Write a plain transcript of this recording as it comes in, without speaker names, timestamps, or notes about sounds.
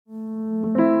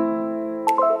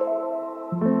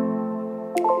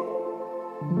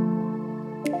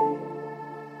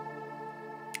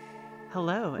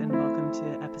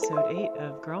8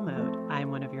 of Girl Mode. I'm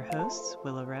one of your hosts,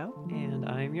 Willow Rowe. And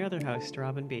I'm your other host,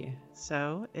 Robin B.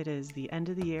 So it is the end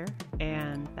of the year,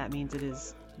 and that means it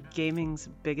is gaming's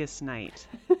biggest night.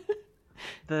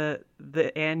 the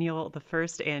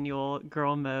first annual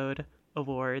Girl Mode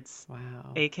Awards.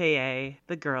 Wow. AKA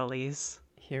the Girlies.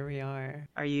 Here we are.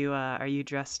 Are you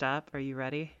dressed up? Are you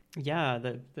ready? Yeah,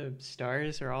 the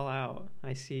stars are all out.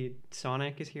 I see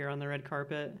Sonic is here on the red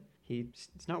carpet. He's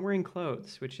not wearing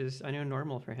clothes, which is, I know,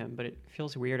 normal for him, but it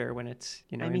feels weirder when it's,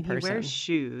 in person. He wears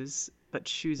shoes, but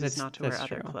shoes is not to wear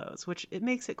other true. clothes, which it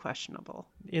makes it questionable.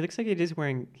 It looks like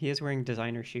he is wearing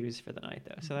designer shoes for the night,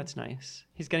 though, so that's nice.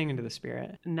 He's getting into the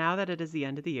spirit. Now that it is the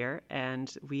end of the year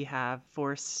and we have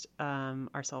forced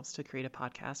ourselves to create a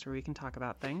podcast where we can talk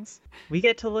about things, we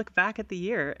get to look back at the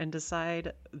year and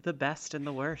decide the best and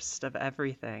the worst of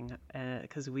everything,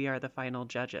 because we are the final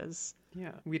judges.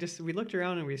 Yeah, we looked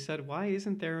around and we said, why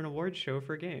isn't there an award show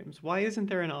for games? Why isn't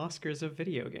there an Oscars of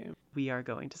video games? We are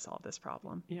going to solve this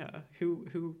problem. Yeah,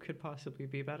 who could possibly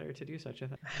be better to do such a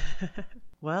thing?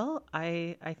 Well,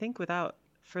 I think without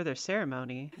further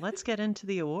ceremony, let's get into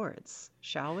the awards,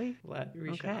 shall we?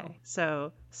 We shall.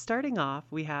 So starting off,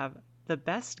 we have the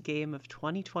best game of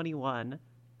 2021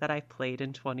 that I played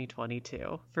in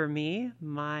 2022. For me,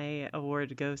 my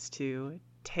award goes to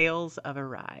Tales of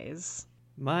Arise.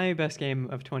 My best game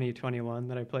of 2021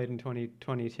 that I played in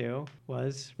 2022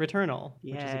 was Returnal,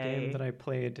 Yay. which is a game that I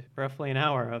played roughly an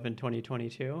hour of in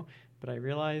 2022. But I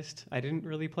realized I didn't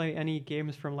really play any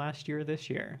games from last year this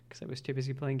year because I was too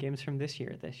busy playing games from this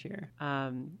year.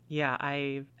 Yeah,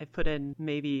 I put in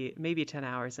maybe 10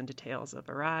 hours into Tales of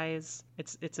Arise.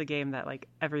 It's a game that like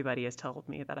everybody has told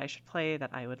me that I should play,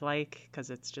 that I would like, because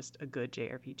it's just a good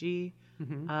JRPG.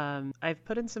 Mm-hmm. I've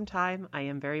put in some time. I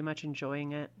am very much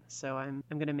enjoying it, so I'm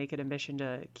going to make it a mission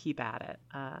to keep at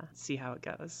it, see how it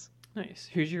goes. Nice.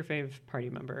 Who's your fave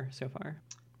party member so far?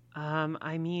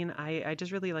 I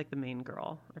just really like the main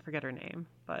girl. I forget her name,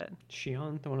 but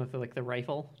Shion, the one with the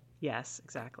rifle. Yes,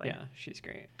 exactly. Yeah, she's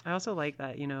great. I also like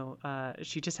that,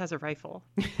 she just has a rifle,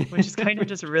 which is kind of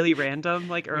just really random,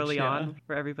 like early on,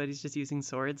 where everybody's just using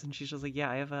swords, and she's just like, yeah,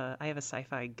 I have a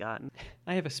sci-fi gun.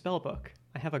 I have a spell book.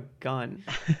 I have a gun.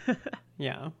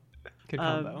 Yeah, good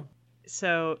combo.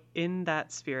 So in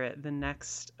that spirit, the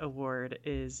next award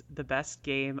is the best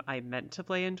game I meant to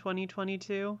play in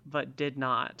 2022, but did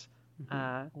not.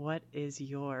 Mm-hmm. What is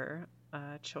your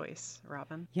choice,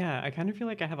 Robin? Yeah, I kind of feel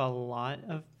like I have a lot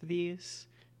of these,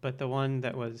 but the one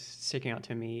that was sticking out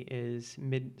to me is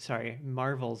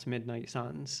Marvel's Midnight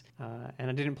Suns. And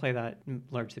I didn't play that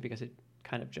largely because it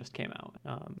kind of just came out.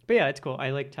 But yeah, it's cool. I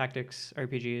like tactics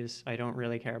RPGs. I don't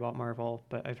really care about Marvel,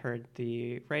 but I've heard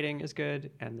the writing is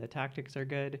good and the tactics are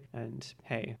good. And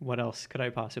hey, what else could I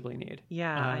possibly need?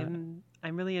 Yeah, I'm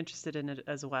really interested in it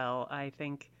as well. I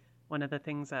think one of the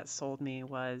things that sold me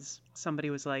was somebody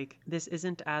was like, this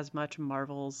isn't as much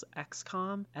Marvel's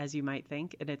XCOM as you might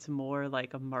think, and it's more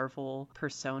like a Marvel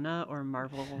Persona or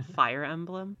Marvel Fire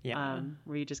Emblem,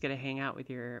 where you just get to hang out with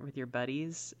your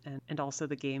buddies, and also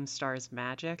the game stars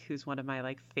Magic, who's one of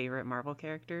my favorite Marvel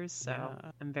characters. So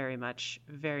yeah. I'm very much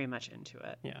into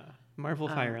it. Yeah, Marvel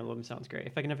Fire Emblem sounds great.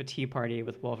 If I can have a tea party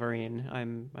with Wolverine,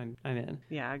 I'm in.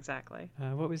 Yeah, exactly.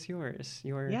 What was yours?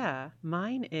 Yeah,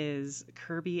 mine is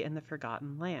Kirby and the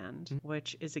Forgotten Land,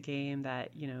 which is a game that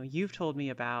you've told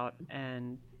me about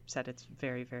and said it's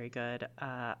very, very good.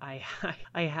 I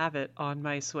have it on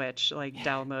my Switch,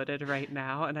 downloaded right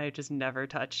now, and I just never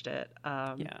touched it.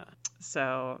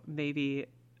 So maybe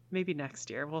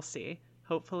next year, we'll see.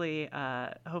 Hopefully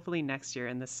next year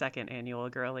in the second annual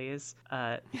Girlies,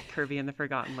 Kirby and the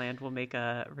Forgotten Land will make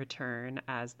a return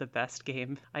as the best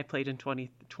game I played in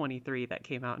 2023 that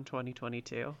came out in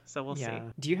 2022. So we'll see.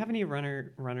 Do you have any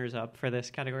runners up for this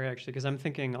category, actually? Because I'm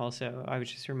thinking also, I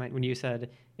was just reminded when you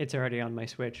said it's already on my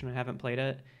Switch and I haven't played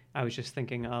it, I was just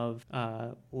thinking of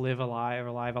Live Alive,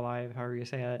 however you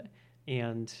say it,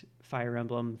 and Fire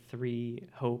Emblem 3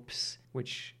 Hopes,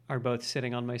 which are both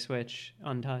sitting on my Switch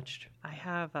untouched. I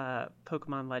have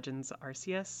Pokemon Legends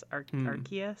Arceus.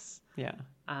 Yeah.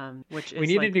 Which is we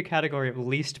need a new category of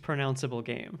least pronounceable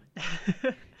game.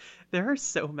 There are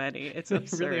so many. It's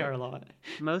absurd. There really are a lot.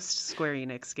 Most Square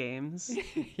Enix games.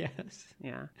 Yes.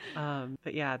 Yeah.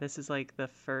 But yeah, this is the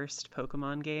first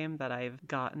Pokemon game that I've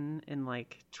gotten in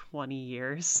 20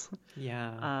 years.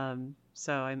 Yeah.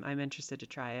 So I'm interested to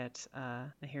try it. I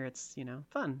hear it's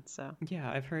fun. So yeah,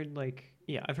 I've heard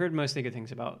mostly good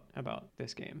things about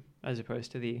this game as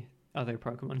opposed to the other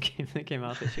Pokemon game that came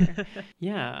out this year.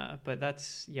 Yeah, but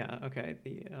okay.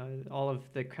 All of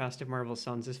the cast of Marvel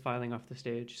Suns is filing off the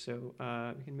stage, so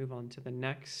we can move on to the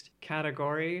next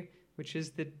category, which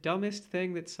is the dumbest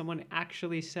thing that someone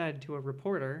actually said to a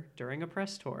reporter during a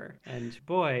press tour. And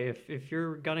boy, if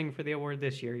you're gunning for the award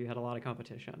this year, you had a lot of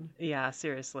competition. Yeah,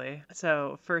 seriously.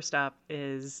 So first up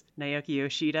is Naoki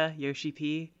Yoshida, Yoshi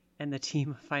P, and the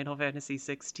team of Final Fantasy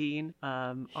 16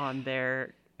 on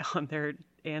their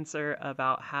answer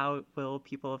about how will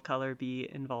people of color be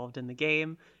involved in the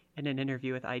game in an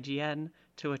interview with IGN,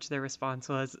 to which their response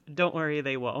was, "Don't worry,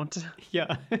 they won't."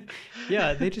 Yeah.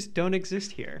 Yeah, they just don't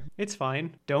exist here. It's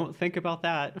fine. Don't think about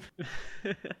that.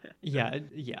 Yeah.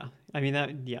 I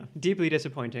mean, deeply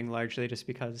disappointing, largely just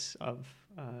because of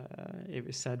it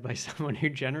was said by someone who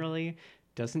generally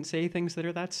doesn't say things that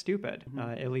are that stupid,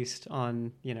 at least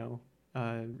on,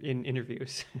 in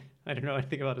interviews. I don't know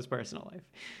anything about his personal life.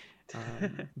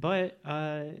 But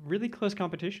really close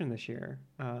competition this year.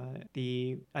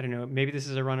 I don't know, maybe this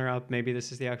is a runner-up, maybe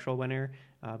this is the actual winner,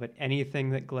 but anything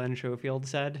that Glenn Schofield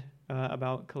said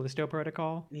about Callisto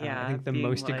Protocol, I think the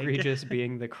most egregious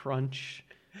being the crunch,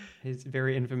 his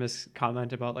very infamous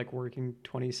comment about like working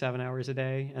 27 hours a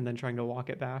day and then trying to walk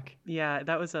it back. Yeah,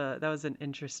 that was an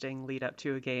interesting lead up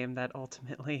to a game that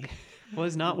ultimately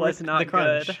was not the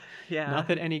crunch. Good. Yeah. Not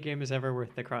that any game is ever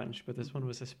worth the crunch, but this one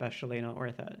was especially not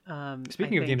worth it.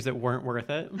 Speaking of games that weren't worth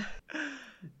it.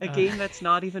 A game that's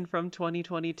not even from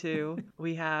 2022.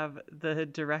 We have the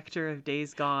director of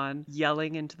Days Gone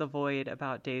yelling into the void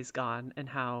about Days Gone and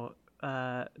how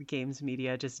games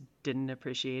media just didn't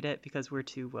appreciate it because we're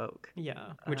too woke.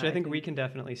 Yeah, which I think we can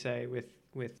definitely say with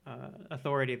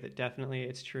authority that definitely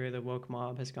it's true the woke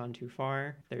mob has gone too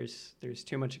far. There's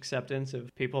too much acceptance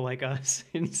of people like us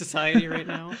in society right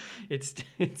now. It's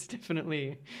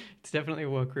definitely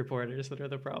woke reporters that are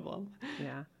the problem.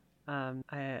 Yeah.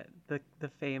 The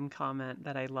Fame comment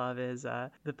that I love is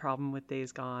the problem with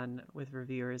Days Gone with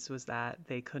reviewers was that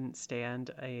they couldn't stand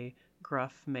a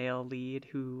gruff male lead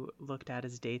who looked at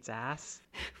his date's ass.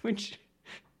 Which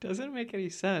doesn't make any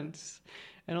sense.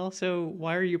 And also,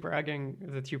 why are you bragging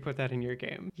that you put that in your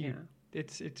game?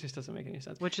 It just doesn't make any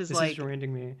sense. Which is this is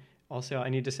reminding me. Also, I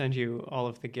need to send you all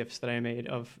of the GIFs that I made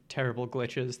of terrible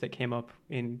glitches that came up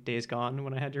in Days Gone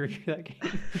when I had to review that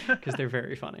game, because they're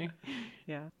very funny.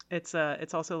 Yeah, it's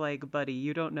also like, buddy,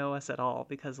 you don't know us at all,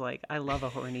 because like I love a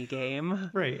horny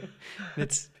game. Right.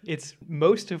 It's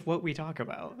most of what we talk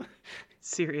about.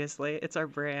 Seriously, it's our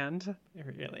brand.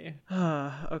 Really.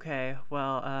 Okay,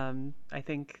 well, I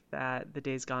think that the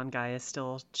Days Gone guy is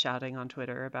still shouting on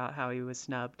Twitter about how he was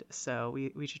snubbed, so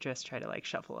we should just try to like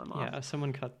shuffle him off. Yeah,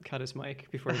 someone cut his mic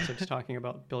before he starts talking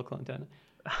about Bill Clinton.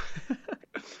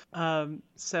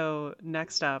 So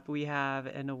next up, we have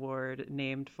an award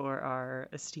named for our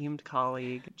esteemed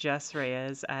colleague, Jess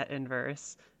Reyes at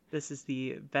Inverse. This is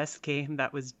the Best Game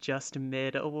That Was Just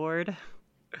Mid award,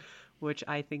 which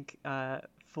I think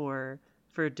for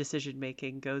decision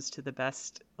making goes to the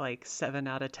best like 7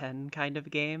 out of 10 kind of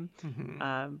game,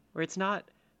 where it's not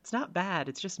bad,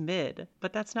 it's just mid,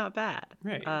 but that's not bad.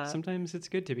 Right. Sometimes it's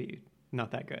good to be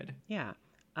not that good. Yeah.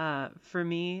 For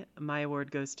me, my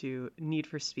award goes to Need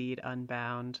for Speed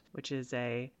Unbound, which is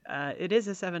it is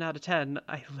a 7 out of 10.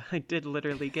 I did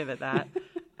literally give it that.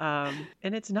 And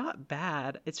it's not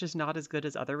bad. It's just not as good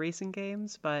as other racing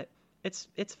games, but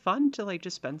it's fun to like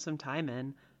just spend some time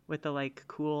in with the like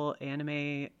cool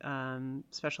anime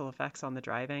special effects on the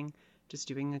driving, just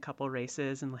doing a couple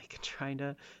races and like trying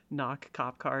to knock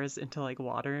cop cars into like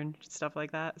water and stuff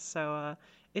like that. So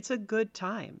it's a good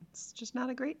time. It's just not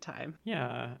a great time.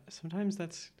 Yeah, sometimes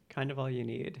that's kind of all you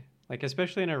need. Like,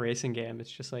 especially in a racing game,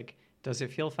 it's just like, does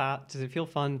it feel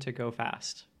fun to go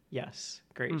fast? Yes,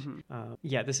 great.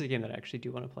 Yeah, this is a game that I actually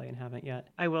do want to play and haven't yet.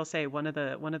 I will say one of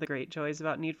the great joys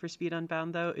about Need for Speed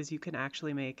Unbound though is you can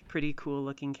actually make pretty cool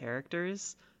looking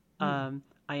characters.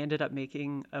 I ended up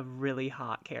making a really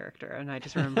hot character, and I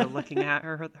just remember looking at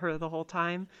her the whole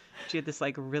time. She had this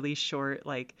like really short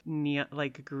like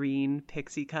green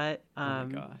pixie cut. Oh my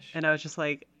gosh! And I was just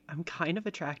like, I'm kind of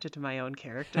attracted to my own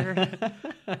character.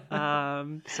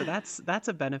 So that's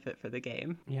a benefit for the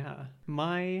game. Yeah.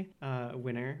 My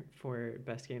winner for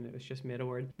Best Game That Was Just Mid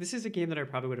award. This is a game that I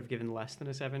probably would have given less than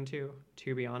a 7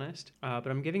 to be honest. But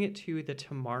I'm giving it to the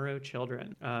Tomorrow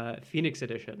Children, Phoenix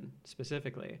Edition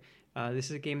specifically. This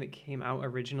is a game that came out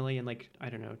originally in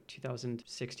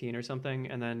 2016 or something,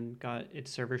 and then got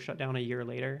its server shut down a year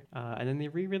later. And then they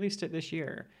re-released it this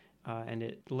year. And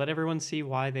it let everyone see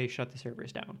why they shut the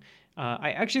servers down.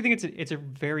 I actually think it's a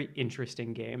very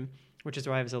interesting game, which is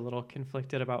why I was a little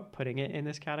conflicted about putting it in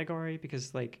this category,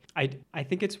 because I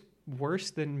think it's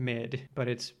worse than mid, but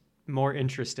it's more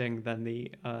interesting than the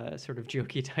sort of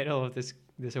jokey title of this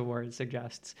award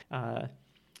suggests.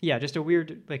 Yeah, just a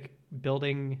weird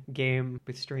building game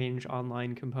with strange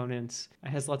online components. It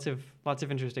has lots of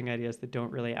interesting ideas that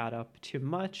don't really add up to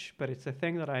much, but it's a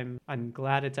thing that I'm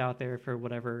glad it's out there for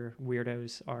whatever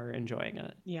weirdos are enjoying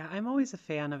it. Yeah, I'm always a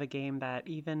fan of a game that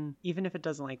even if it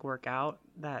doesn't like work out,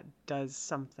 that does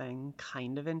something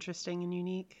kind of interesting and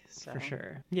unique. So. For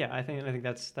sure. Yeah, I think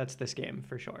that's this game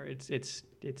for sure. It's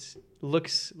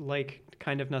looks like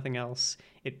kind of nothing else.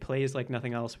 It plays like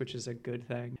nothing else, which is a good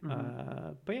thing.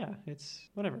 But yeah, it's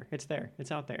whatever. It's there.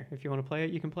 It's out there. If you want to play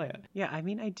it, you can play it. Yeah, I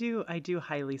mean, I do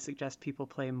highly suggest people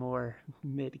play more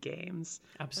mid games.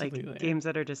 Absolutely. Like games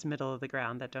that are just middle of the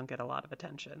ground that don't get a lot of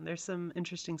attention. There's some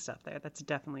interesting stuff there that's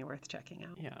definitely worth checking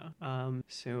out. Yeah.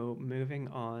 So moving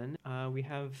on, we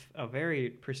have a very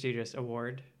prestigious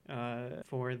award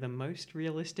for the most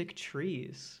realistic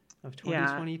trees of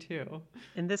 2022. Yeah.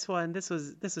 And this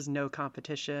was no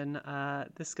competition.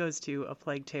 This goes to A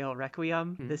Plague Tale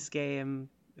Requiem. This game,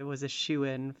 it was a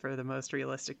shoo-in for the most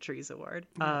realistic trees award.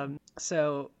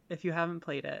 So if you haven't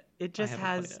played it,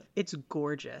 it's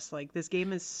gorgeous. Like, this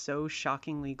game is so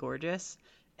shockingly gorgeous.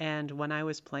 And when I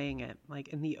was playing it, like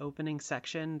in the opening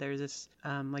section, there's this,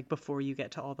 like before you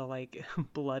get to all the like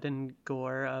blood and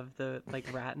gore of the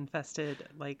like rat infested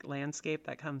like landscape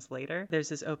that comes later, there's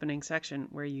this opening section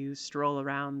where you stroll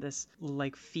around this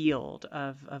like field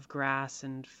of grass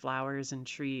and flowers and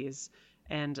trees.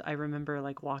 And I remember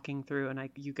like walking through and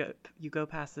you go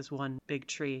past this one big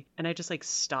tree and I just like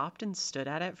stopped and stood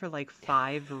at it for like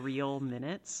 5 real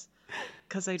minutes.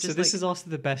 So this is also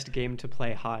the best game to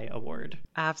play high award.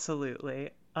 Absolutely.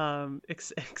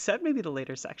 Except maybe the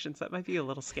later sections. That might be a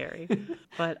little scary.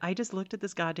 But I just looked at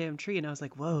this goddamn tree and I was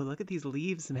like, whoa, look at these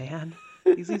leaves, man.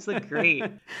 These leaves look great.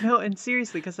 No, and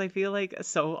seriously, because I feel like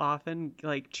so often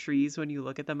like trees, when you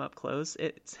look at them up close,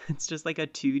 it's just like a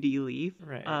 2D leaf.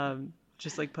 Right.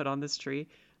 Just like put on this tree.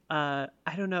 I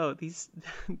don't know,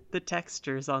 the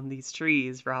textures on these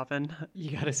trees, Robin.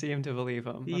 You got to see them to believe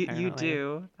them. You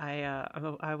do.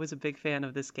 I was a big fan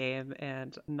of this game,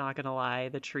 and not gonna lie,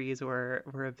 the trees were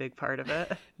a big part of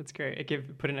it. That's great.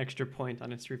 It put an extra point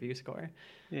on its review score.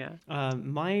 Yeah.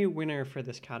 My winner for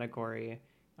this category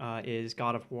is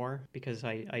God of War, because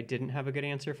I didn't have a good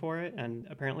answer for it, and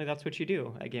apparently that's what you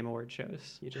do at Game Awards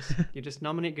shows. You just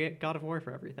nominate God of War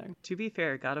for everything. To be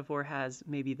fair, God of War has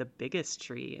maybe the biggest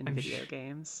tree in video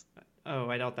games. Oh,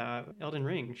 I doubt that. Elden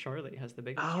Ring surely has the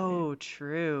biggest tree. Oh,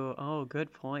 true. Oh,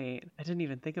 good point. I didn't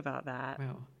even think about that.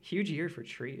 Wow, huge year for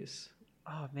trees.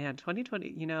 Oh man,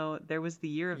 2020, there was the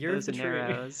year of bows and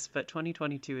arrows, but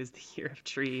 2022 is the year of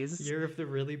trees. Year of the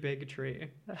really big tree.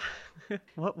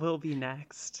 What will be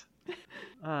next?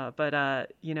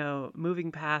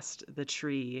 Moving past the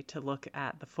tree to look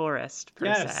at the forest,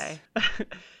 per se.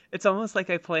 It's almost like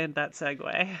I planned that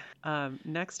segue.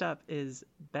 Next up is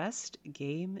Best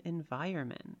Game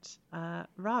Environment.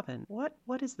 Robin,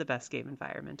 what is the best game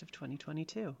environment of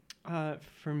 2022?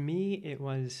 For me, it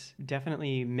was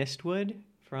definitely Mistwood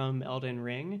from Elden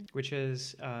Ring, which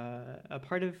is a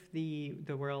part of the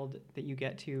world that you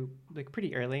get to like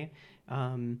pretty early.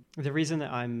 The reason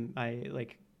that I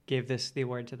gave the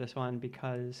award to this one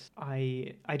because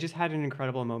I just had an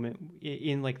incredible moment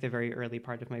in like the very early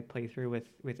part of my playthrough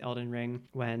with Elden Ring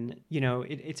when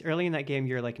it's early in that game.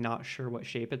 You're like not sure what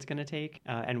shape it's going to take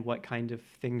and what kind of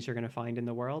things you're going to find in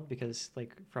the world, because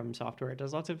like From Software, it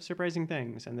does lots of surprising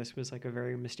things, and this was like a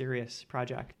very mysterious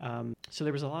project. So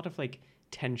there was a lot of like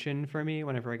tension for me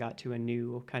whenever I got to a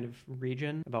new kind of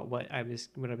region about what I was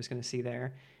going to see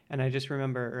there. And I just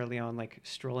remember early on, like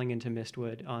strolling into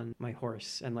Mistwood on my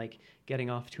horse and like getting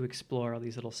off to explore all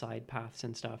these little side paths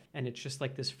and stuff. And it's just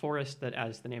like this forest that,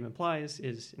 as the name implies,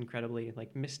 is incredibly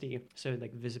like misty. So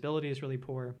like visibility is really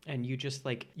poor. And you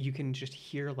can just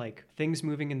hear like things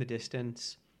moving in the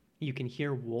distance. You can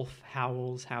hear wolf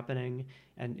howls happening,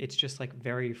 and it's just like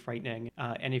very frightening.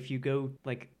 And if you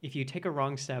take a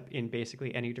wrong step in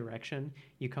basically any direction,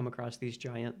 you come across these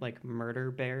giant like murder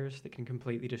bears that can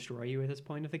completely destroy you at this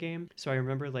point of the game. So I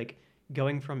remember like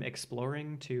going from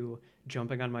exploring to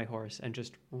jumping on my horse and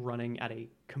just running at a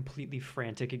completely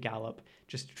frantic gallop,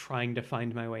 just trying to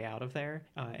find my way out of there.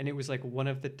 And it was like one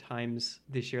of the times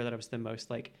this year that I was the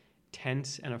most like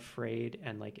tense and afraid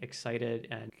and like excited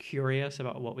and curious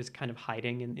about what was kind of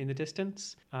hiding in the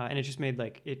distance, and it just made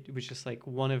like it was just like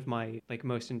one of my like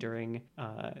most enduring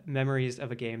memories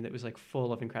of a game that was like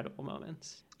full of incredible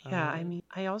moments. I mean,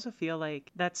 I also feel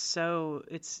like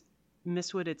it's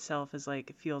Mistwood itself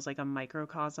feels like a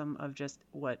microcosm of just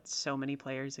what so many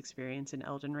players experience in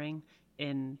Elden Ring.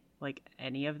 in like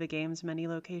any of the game's many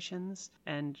locations,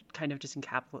 and kind of just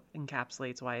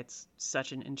encapsulates why it's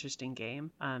such an interesting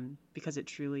game, because it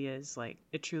truly is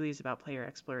about player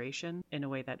exploration in a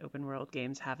way that open world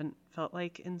games haven't felt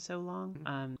like in so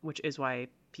long, which is why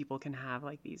people can have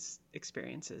like these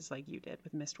experiences like you did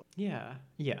with Mistwalker.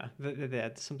 Yeah,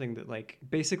 that's something that like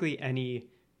basically any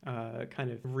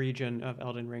kind of region of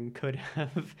Elden Ring could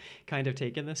have kind of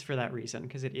taken this for that reason,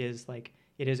 because it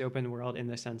is open world in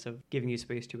the sense of giving you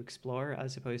space to explore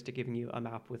as opposed to giving you a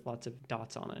map with lots of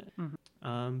dots on it.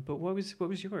 But what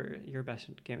was your best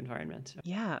game environment?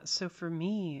 Yeah, so for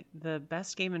me, the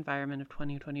best game environment of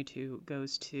 2022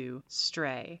 goes to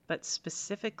Stray, but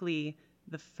specifically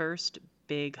the first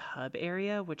big hub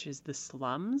area, which is the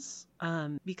slums,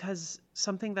 because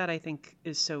something that I think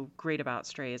is so great about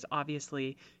Stray is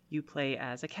obviously you play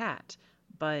as a cat,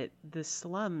 but the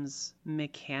slums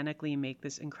mechanically make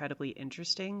this incredibly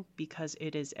interesting because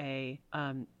it is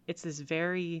it's this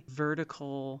very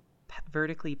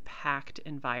vertically packed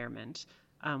environment,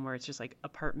 where it's just like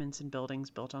apartments and buildings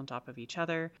built on top of each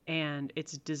other, and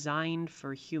it's designed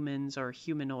for humans or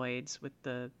humanoids with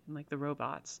the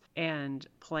robots, and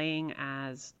playing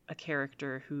as a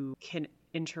character who can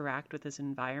interact with this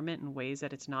environment in ways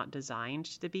that it's not designed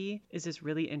to be is this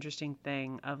really interesting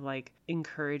thing of like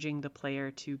encouraging the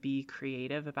player to be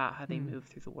creative about how they move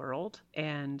through the world.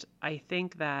 And I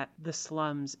think that the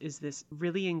slums is this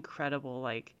really incredible,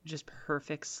 like just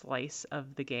perfect slice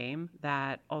of the game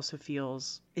that also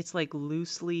feels, it's like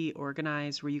loosely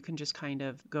organized where you can just kind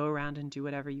of go around and do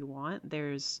whatever you want.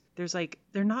 There's like,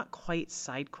 they're not quite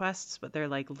side quests, but they're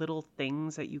like little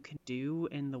things that you can do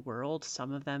in the world,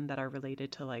 some of them that are related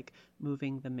to like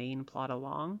moving the main plot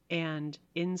along. And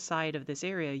inside of this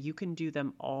area, you can do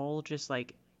them all just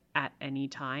like at any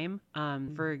time.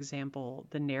 For example,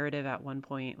 the narrative at one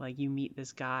point, like you meet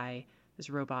this guy, this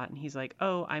robot, and he's like,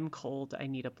 "Oh, I'm cold, I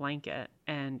need a blanket."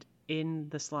 And in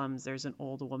the slums, there's an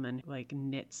old woman who like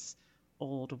knits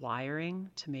old wiring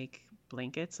to make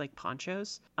blankets, like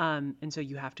ponchos. And so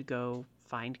you have to go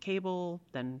find cable,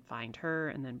 then find her,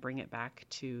 and then bring it back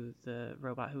to the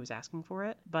robot who was asking for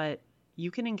it. But you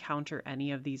can encounter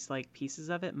any of these like pieces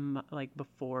of it like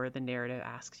before the narrative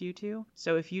asks you to.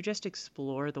 So if you just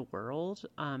explore the world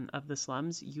of the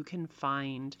slums, you can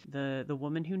find the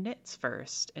woman who knits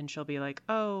first, and she'll be like,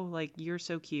 "Oh, like you're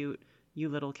so cute, you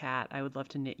little cat, I would love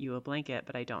to knit you a blanket,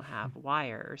 but I don't have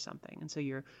wire," or something. And so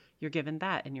you're given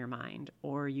that in your mind.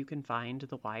 Or you can find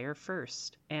the wire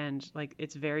first, and like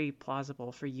it's very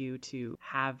plausible for you to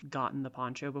have gotten the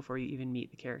poncho before you even meet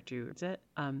the character who needs it.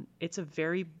 It's a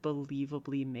very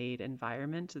believably made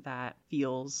environment that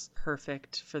feels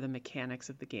perfect for the mechanics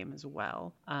of the game as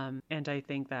well. And I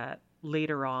think that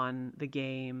later on the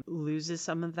game loses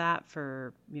some of that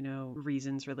for,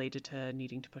 reasons related to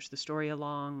needing to push the story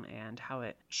along and how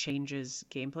it changes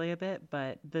gameplay a bit.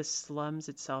 But the slums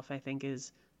itself, I think,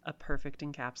 is a perfect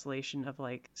encapsulation of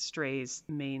like Stray's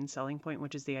main selling point,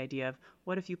 which is the idea of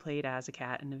what if you played as a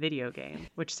cat in a video game,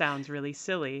 which sounds really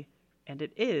silly. And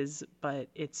it is, but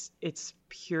it's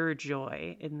pure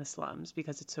joy in the slums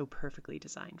because it's so perfectly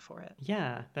designed for it.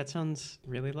 Yeah, that sounds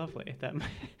really lovely.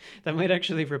 That might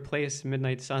actually replace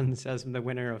Midnight Suns as the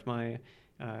winner of my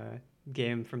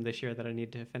game from this year that I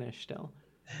need to finish still.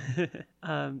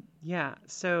 Yeah,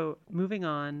 so moving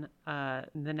on,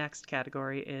 the next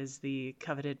category is the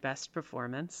coveted best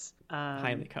performance.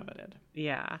 Highly coveted.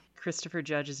 Yeah, Christopher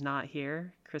Judge is not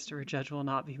here. Christopher Judge will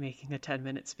not be making a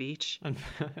 10-minute speech.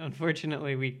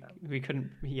 Unfortunately, we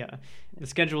couldn't. Yeah, the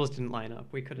schedules didn't line up.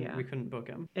 We couldn't book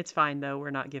him. It's fine though. We're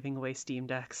not giving away Steam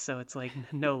Decks, so it's like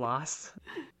no loss.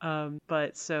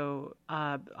 But so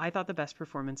I thought the best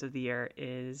performance of the year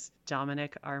is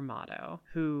Dominic Armato,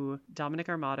 who Dominic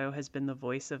Armato has been the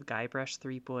voice of Guybrush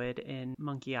Threepwood in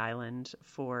Monkey Island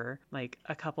for like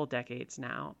a couple decades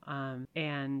now.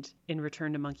 And in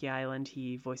Return to Monkey Island,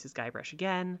 he voices Guybrush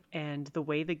again, and the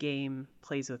way the game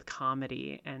plays with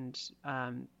comedy and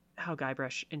how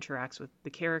Guybrush interacts with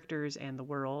the characters and the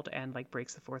world and like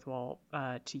breaks the fourth wall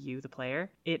to you, the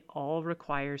player, it all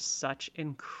requires such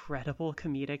incredible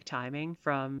comedic timing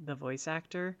from the voice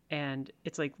actor. And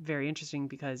it's like very interesting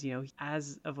because,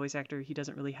 as a voice actor, he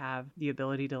doesn't really have the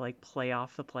ability to like play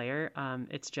off the player.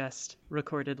 It's just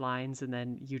recorded lines and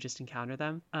then you just encounter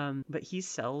them. But he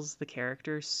sells the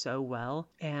character so well,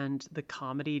 and the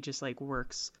comedy just like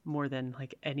works more than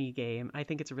like any game. I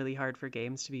think it's really hard for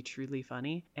games to be truly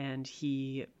funny, and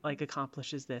he like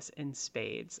accomplishes this in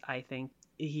spades. I think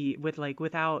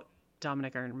without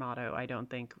Dominic Armato, I don't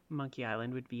think Monkey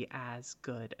Island would be as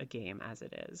good a game as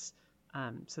it is.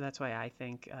 So that's why I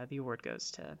think the award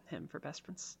goes to him for best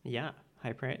performance. Yeah,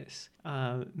 high praise.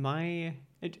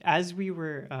 As we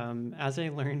were, as I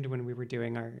learned when we were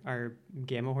doing our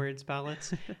Game Awards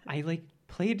ballots, I like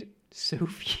played so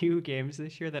few games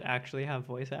this year that actually have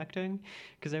voice acting,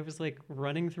 because I was like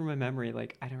running through my memory,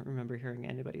 like I don't remember hearing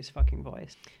anybody's fucking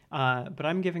voice. But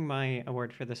I'm giving my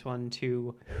award for this one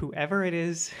to whoever it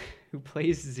is who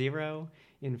plays Zero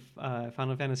in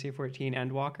Final Fantasy XIV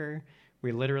Endwalker.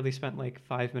 We literally spent like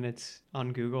 5 minutes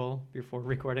on Google before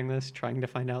recording this, trying to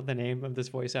find out the name of this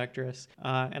voice actress.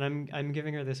 And I'm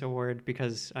giving her this award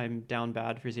because I'm down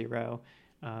bad for Zero.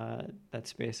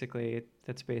 That's basically it.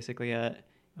 That's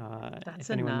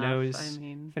if anyone enough. knows, I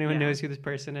mean, if anyone yeah. knows who this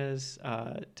person is,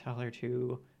 tell her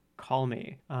to call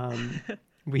me.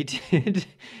 We did.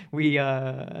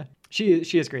 She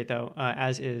is great though,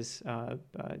 as is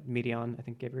Medion. I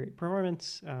think gave a great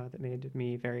performance that made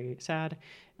me very sad.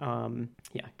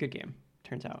 Yeah, good game.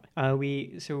 Turns out.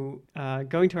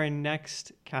 Going to our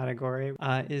next category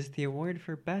is the award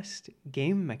for best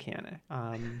game mechanic.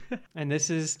 And this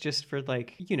is just for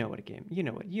like, you know what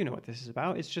this is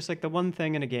about. It's just like the one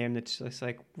thing in a game that's just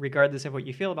like, regardless of what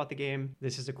you feel about the game,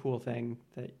 this is a cool thing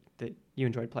that you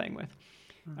enjoyed playing with.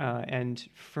 And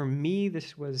for me,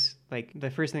 this was like the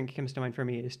first thing that comes to mind for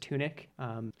me is Tunic.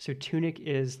 So Tunic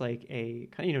is like a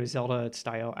kind of, Zelda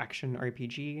style action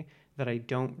RPG that I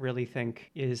don't really think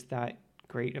is that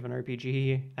great of an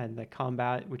RPG, and the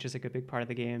combat, which is like a big part of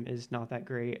the game, is not that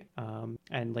great.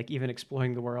 And like even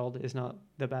exploring the world is not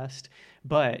the best,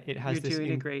 but it has You're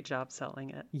doing a great job selling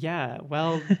it. Yeah,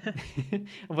 well,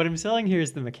 what I'm selling here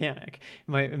is the mechanic.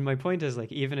 My point is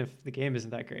like, even if the game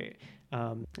isn't that great,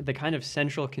 the kind of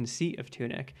central conceit of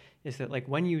Tunic is that like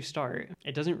when you start,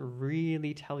 it doesn't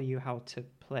really tell you how to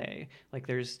play. Like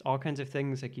there's all kinds of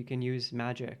things, like you can use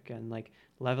magic and like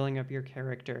leveling up your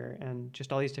character and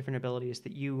just all these different abilities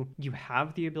that you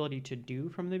have the ability to do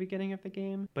from the beginning of the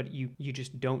game, but you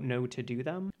just don't know to do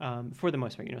them. For the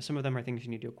most part, some of them are things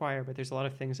you need to acquire, but there's a lot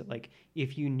of things that like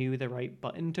if you knew the right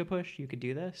button to push, you could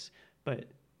do this, but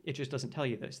it just doesn't tell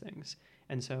you those things.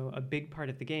 And so a big part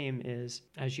of the game is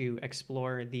as you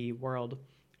explore the world,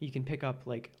 you can pick up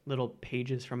like little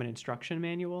pages from an instruction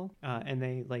manual, and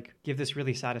they like give this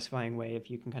really satisfying way if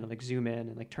you can kind of like zoom in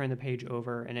and like turn the page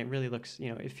over, and it really looks,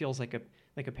 it feels like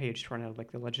a page torn out of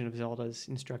like the Legend of Zelda's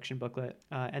instruction booklet.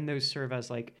 And those serve as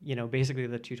like, basically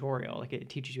the tutorial. Like it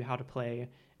teaches you how to play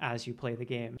as you play the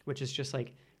game, which is just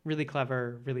like really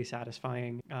clever, really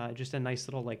satisfying, just a nice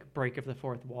little like break of the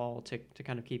fourth wall to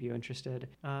kind of keep you interested.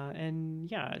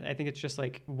 And yeah, I think it's just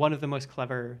like one of the most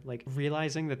clever, like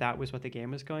realizing that was what the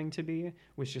game was going to be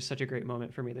was just such a great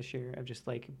moment for me this year of just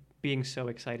like being so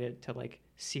excited to like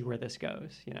see where this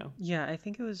goes, Yeah, I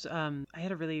think it was, I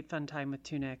had a really fun time with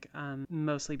Tunic,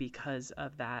 mostly because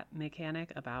of that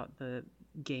mechanic about the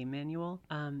game manual.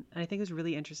 And I think it was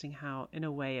really interesting how, in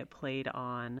a way, it played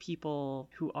on people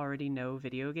who already know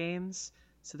video games.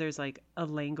 So there's like a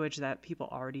language that people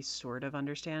already sort of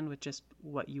understand with just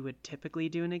what you would typically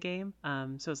do in a game.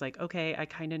 So it's like, okay, I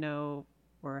kind of know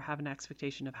or have an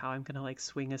expectation of how I'm going to like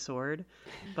swing a sword.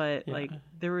 But Yeah. like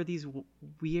there were these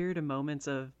weird moments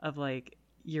of like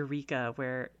eureka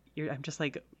where I'm just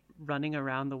like running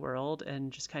around the world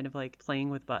and just kind of like playing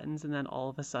with buttons, and then all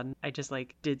of a sudden I just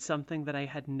like did something that I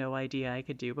had no idea I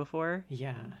could do before.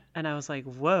 Yeah. And I was like,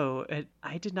 whoa,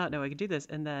 I did not know I could do this.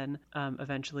 And then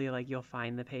eventually like you'll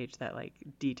find the page that like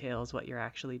details what you're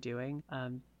actually doing.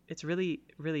 It's really,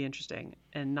 really interesting.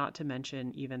 And not to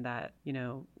mention even that,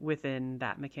 within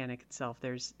that mechanic itself,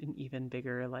 there's an even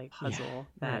bigger like puzzle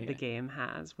that the game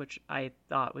has, which I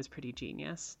thought was pretty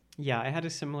genius. Yeah, I had a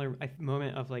similar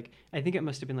moment of like, I think it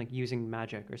must have been like using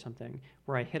magic or something,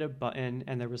 where I hit a button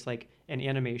and there was like an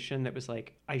animation that was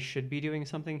like, I should be doing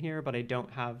something here, but I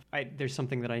don't have, there's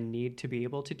something that I need to be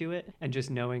able to do it. And just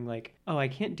knowing like, oh, I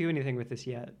can't do anything with this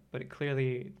yet, but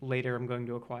clearly later I'm going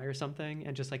to acquire something.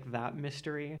 And just like that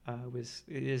mystery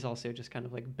is also just kind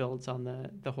of like builds on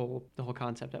the whole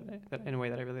concept of it in a way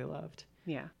that I really loved.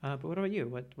 Yeah. But what about you?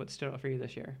 What stood out for you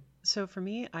this year? So for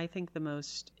me, I think the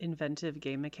most inventive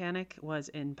game mechanic was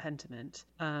in Pentiment,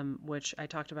 which I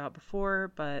talked about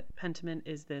before, but Pentiment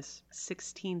is this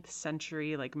 16th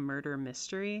century like murder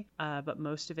mystery, but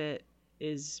most of it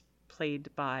is played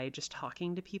by just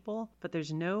talking to people, but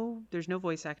there's no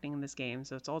voice acting in this game,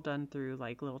 so it's all done through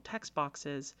like little text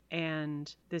boxes.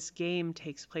 And this game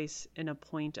takes place in a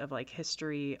point of like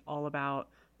history all about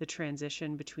the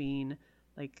transition between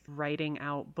like writing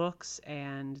out books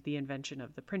and the invention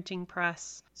of the printing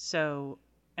press. So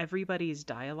everybody's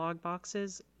dialogue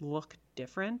boxes look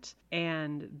different,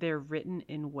 and they're written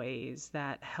in ways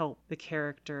that help the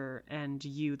character and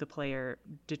you, the player,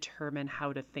 determine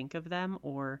how to think of them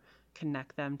or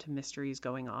connect them to mysteries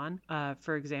going on.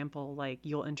 For example, like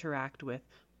you'll interact with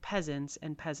peasants,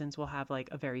 and peasants will have like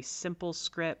a very simple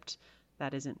script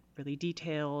that isn't really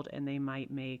detailed, and they might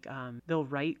make they'll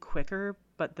write quicker,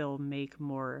 but they'll make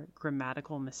more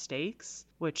grammatical mistakes,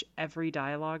 which every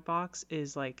dialogue box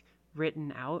is like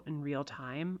written out in real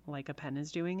time like a pen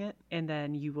is doing it. And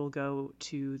then you will go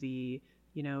to the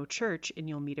church, and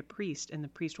you'll meet a priest, and the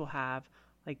priest will have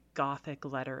like Gothic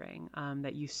lettering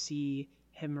that you see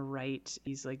him write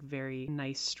these like very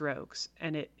nice strokes.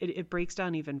 And it breaks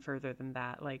down even further than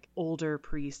that. Like older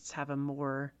priests have a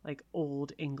more like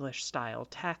old English style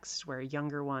text, where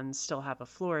younger ones still have a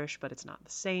flourish, but it's not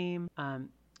the same.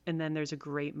 And then there's a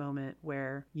great moment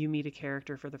where you meet a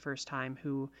character for the first time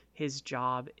who his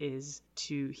job is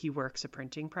he works a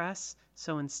printing press.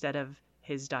 So instead of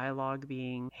his dialogue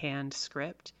being hand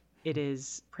script, it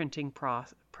is printing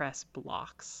press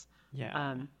blocks.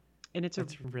 Yeah. And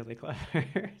it's really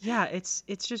clever. Yeah, it's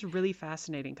just really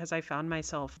fascinating, because I found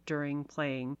myself during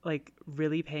playing like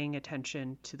really paying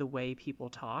attention to the way people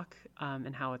talk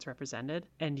and how it's represented,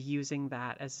 and using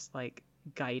that as like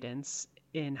guidance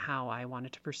in how I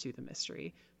wanted to pursue the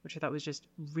mystery, which I thought was just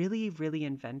really, really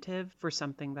inventive for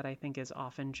something that I think is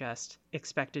often just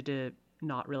expected to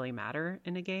not really matter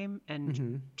in a game,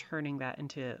 and turning that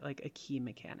into like a key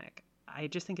mechanic. I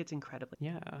just think it's incredibly.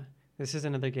 Yeah. This is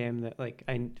another game that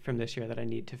from this year that I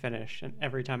need to finish. And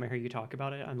every time I hear you talk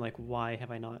about it, I'm like, why have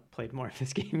I not played more of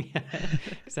this game yet?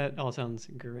 Because that all sounds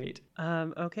great.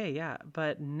 Okay, yeah.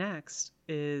 But next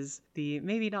is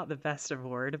maybe not the best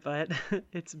award, but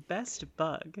it's best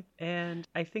bug. And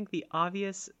I think the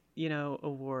obvious,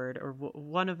 award, or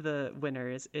one of the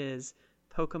winners, is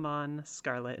Pokemon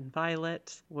Scarlet and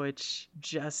Violet, which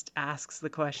just asks the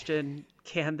question,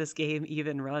 can this game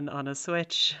even run on a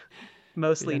Switch?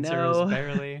 Mostly the answer no. Is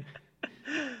barely.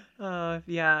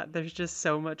 Yeah, there's just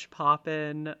so much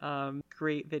poppin'.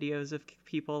 Great videos of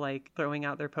people like throwing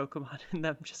out their Pokemon and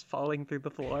them just falling through the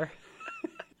floor.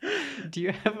 Do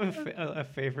you have a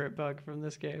favorite bug from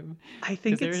this game? I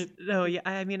think it's no, yeah.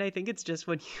 I mean, I think it's just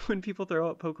when people throw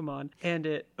out Pokemon and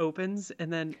it opens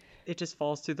and then it just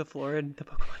falls through the floor and the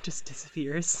Pokemon just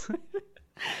disappears.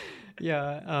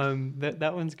 Yeah,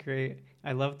 that one's great.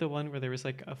 I love the one where there was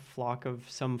like a flock of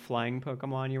some flying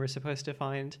Pokemon you were supposed to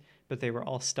find, but they were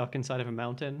all stuck inside of a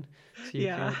mountain, so you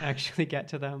can't actually get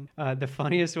to them. The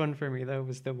funniest one for me, though,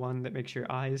 was the one that makes your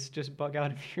eyes just bug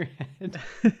out of your head.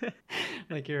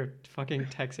 Like you're a fucking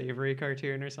Tex Avery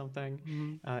cartoon or something.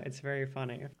 Mm-hmm. It's very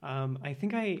funny. I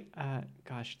think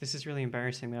gosh, this is really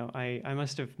embarrassing, though. I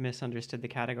must have misunderstood the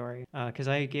category, because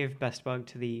I gave Best Bug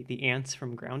to the ants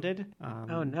from Grounded.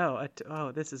 Oh, no.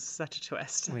 This is such a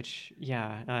twist. Which,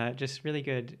 yeah, just really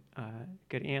good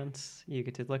ants. You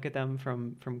get to look at them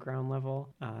from ground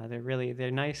level.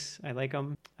 They're nice. I like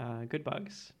them. Good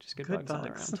bugs. Just good bugs all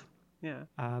around. Yeah.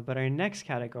 But our next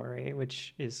category,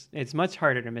 which it's much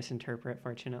harder to misinterpret,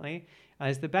 fortunately,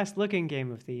 is the best looking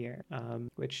game of the year,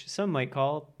 which some might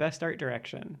call best art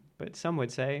direction, but some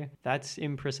would say that's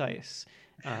imprecise.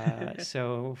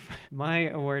 So my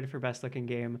award for best looking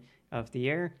game of the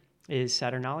year is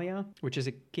Saturnalia, which is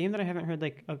a game that I haven't heard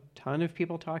like a ton of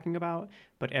people talking about,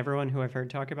 but everyone who I've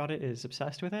heard talk about it is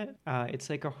obsessed with it.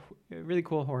 It's like a really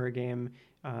cool horror game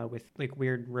with like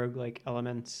weird roguelike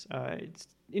elements. It's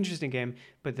an interesting game,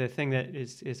 but the thing that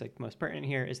is like most pertinent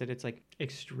here is that it's like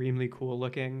extremely cool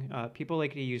looking. People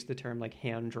like to use the term like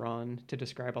hand drawn to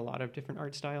describe a lot of different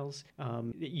art styles.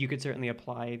 You could certainly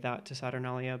apply that to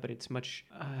Saturnalia, but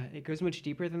it goes much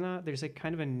deeper than that. There's like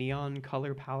kind of a neon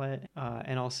color palette,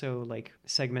 and also like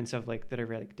segments of like that are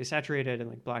like desaturated and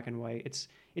like black and white.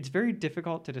 It's very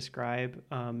difficult to describe.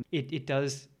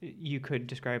 You could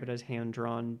describe it as hand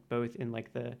drawn, both in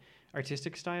like the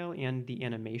artistic style and the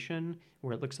animation,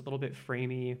 where it looks a little bit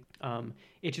framey.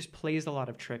 It just plays a lot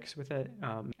of tricks with it.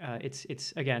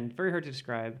 It's again very hard to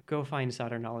describe. Go find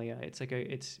Saturnalia. It's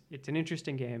an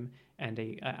interesting game and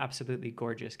a absolutely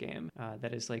gorgeous game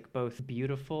that is like both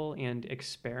beautiful and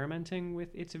experimenting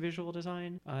with its visual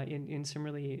design in some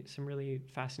really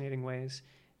fascinating ways.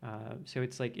 So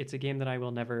it's a game that I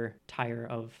will never tire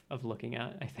of looking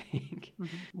at, I think.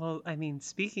 Well, I mean,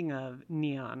 speaking of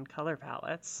neon color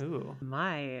palettes, Ooh.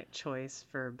 my choice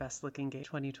for best looking game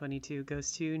 2022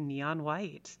 goes to Neon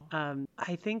White.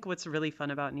 I think what's really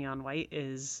fun about Neon White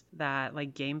is that,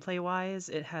 like, gameplay wise,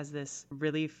 it has this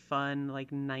really fun,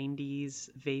 like, 90s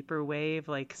vaporwave,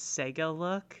 like, Sega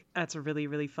look. That's really,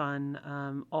 really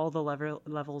fun. All the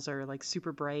levels are, like,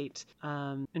 super bright,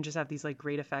 and just have these, like,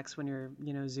 great effects when you're,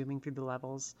 zooming through the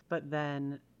levels. But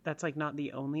then that's like not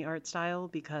the only art style,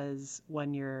 because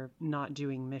when you're not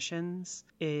doing missions,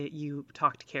 you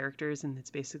talk to characters and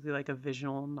it's basically like a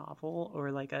visual novel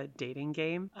or like a dating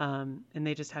game. And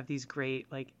they just have these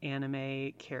great like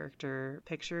anime character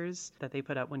pictures that they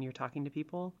put up when you're talking to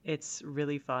people. It's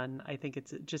really fun. I think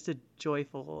it's just a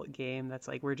joyful game that's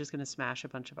like, we're just going to smash a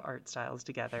bunch of art styles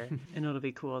together and it'll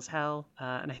be cool as hell.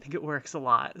 And I think it works a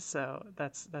lot. So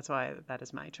that's why that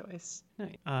is my choice.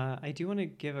 Nice. I do want to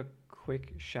give a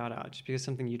quick shout out, just because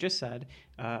something you just said,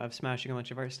 of smashing a bunch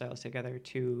of art styles together,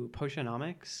 to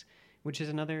Potionomics, which is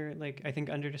another, like, I think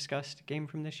under-discussed game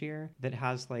from this year that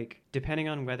has, like, depending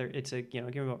on whether it's a game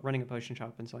about running a potion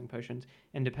shop and selling potions,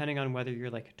 and depending on whether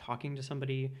you're like talking to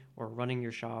somebody or running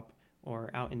your shop or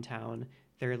out in town,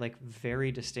 they're like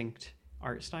very distinct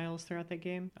art styles throughout that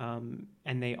game,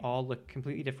 and they all look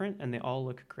completely different and they all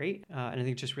look great, and I think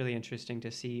it's just really interesting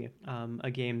to see a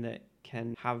game that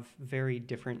can have very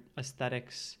different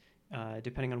aesthetics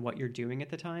depending on what you're doing at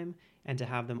the time, and to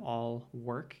have them all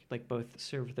work, like both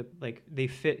serve the, like they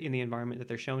fit in the environment that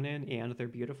they're shown in and they're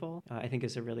beautiful, I think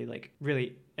is a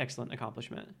really excellent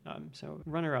accomplishment. So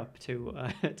runner up to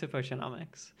to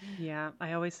Potionomics. Yeah,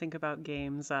 I always think about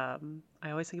games. I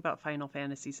always think about Final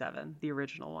Fantasy VII, the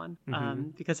original one,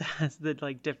 because it has the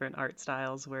like different art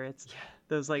styles where it's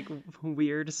those like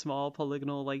weird small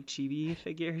polygonal like chibi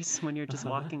figures when you're just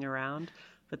walking around,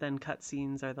 but then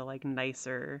cutscenes are the like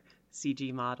nicer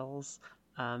CG models.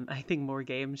 I think more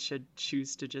games should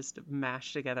choose to just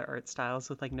mash together art styles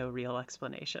with like no real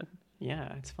explanation.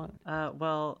 Yeah, it's fun.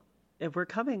 Well, if we're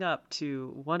coming up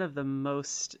to one of the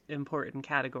most important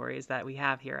categories that we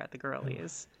have here at the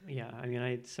Girlies. Yeah, I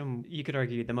mean, you could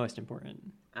argue the most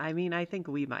important. I mean, I think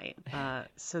we might.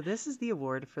 So this is the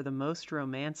award for the most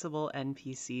romanceable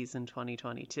NPCs in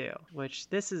 2022, which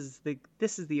this is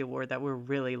the award that we're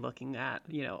really looking at,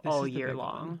 all year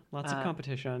long. Lots of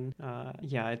competition.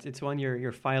 Yeah, it's one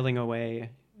you're filing away.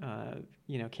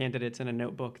 Candidates in a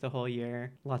notebook the whole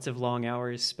year. Lots of long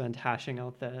hours spent hashing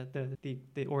out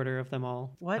the order of them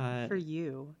all. What for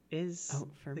you is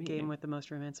for the me, game with the most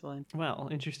romanceable? Well,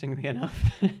 interestingly enough,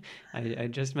 I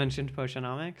just mentioned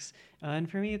Potionomics, and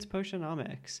for me it's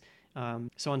Potionomics.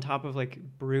 So on top of like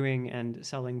brewing and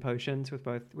selling potions,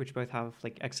 which both have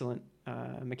like excellent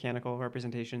mechanical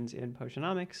representations in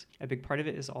Potionomics, a big part of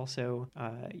it is also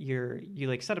you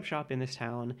like set up shop in this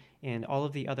town, and all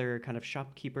of the other kind of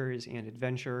shopkeepers and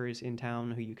adventurers in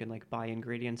town who you can like buy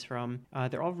ingredients from,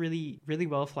 they're all really, really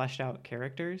well fleshed out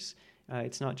characters.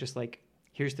 It's not just like,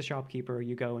 here's the shopkeeper,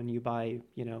 you go and you buy,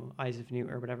 Eyes of Newt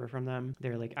or whatever from them.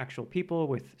 They're like actual people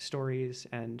with stories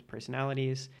and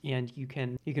personalities, and you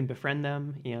can befriend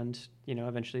them and,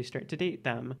 eventually start to date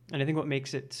them. And I think what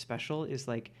makes it special is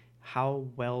like how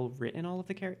well written all of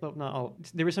the characters, well, not all,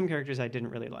 there were some characters I didn't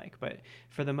really like, but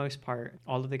for the most part,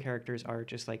 all of the characters are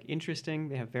just like interesting.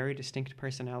 They have very distinct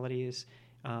personalities.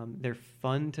 They're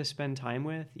fun to spend time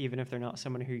with, even if they're not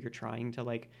someone who you're trying to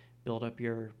like build up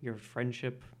your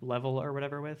friendship level or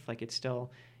whatever with. Like, it's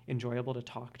still enjoyable to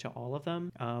talk to all of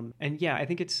them. And yeah, I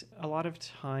think it's a lot of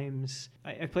times,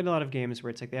 I've played a lot of games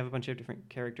where it's like they have a bunch of different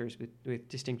characters with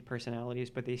distinct personalities,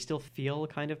 but they still feel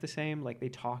kind of the same. Like, they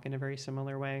talk in a very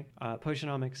similar way.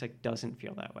 Potionomics like doesn't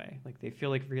feel that way. Like, they feel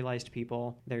like realized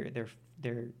people. They're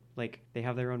like, they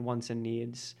have their own wants and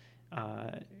needs.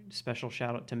 Special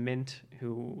shout out to Mint,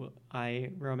 who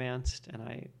I romanced and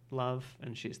I love,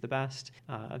 and she's the best.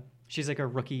 She's like a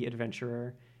rookie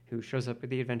adventurer who shows up at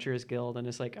the Adventurers Guild and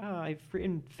is like, I've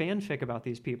written fanfic about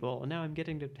these people and now I'm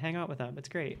getting to hang out with them. It's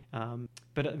great.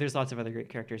 But there's lots of other great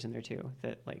characters in there too,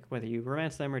 that like, whether you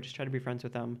romance them or just try to be friends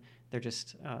with them, they're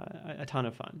just a ton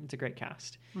of fun. It's a great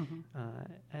cast.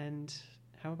 And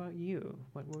how about you?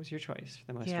 What was your choice for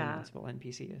the most romanceable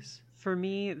NPCs? For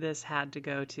me, this had to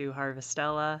go to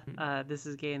Harvestella. This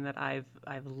is a game that I've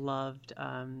loved.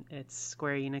 It's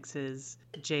Square Enix's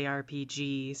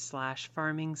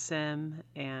JRPG/farming sim,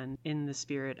 and in the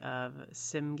spirit of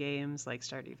sim games like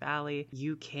Stardew Valley,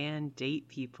 you can date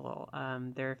people.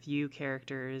 There are a few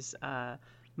characters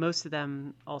most of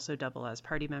them also double as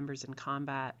party members in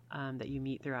combat that you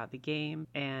meet throughout the game,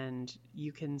 and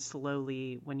you can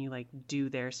slowly, when you like do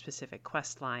their specific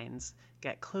quest lines,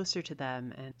 get closer to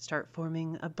them and start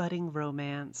forming a budding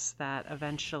romance that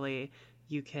eventually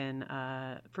you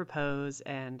can propose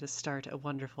and start a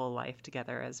wonderful life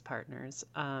together as partners.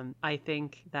 I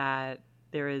think that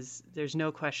there's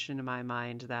no question in my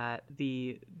mind that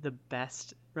the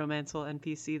best romanceful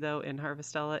NPC though in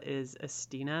Harvestella is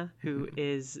Estina, who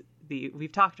is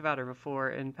we've talked about her before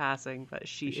in passing, but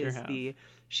she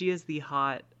is the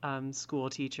hot school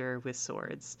teacher with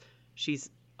swords. She's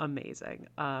amazing.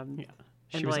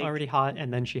 She was already hot,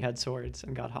 and then she had swords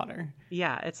and got hotter.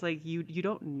 Yeah, it's like you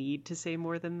don't need to say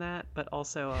more than that, but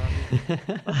also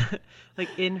like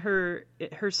in her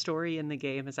story in the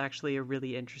game is actually a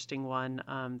really interesting one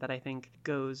that I think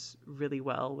goes really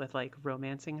well with like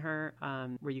romancing her,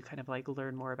 where you kind of like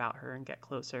learn more about her and get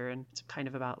closer, and it's kind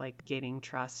of about like gaining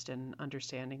trust and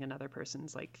understanding another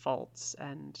person's like faults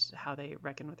and how they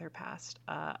reckon with her past.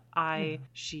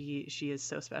 She is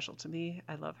so special to me.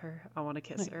 I love her. I want to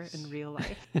kiss her in real life.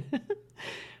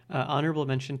 Honorable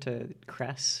mention to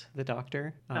Cress, the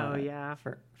doctor.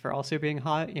 For also being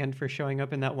hot and for showing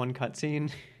up in that one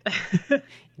cutscene.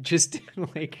 Just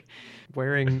like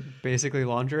wearing basically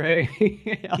lingerie.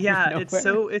 Yeah, it's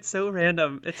so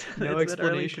random. It's no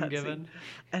explanation given.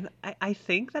 And I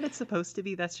think that it's supposed to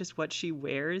be that's just what she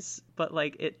wears, but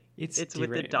like it's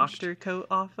with the doctor coat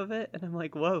off of it, and I'm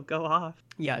like, whoa, go off.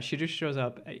 Yeah, she just shows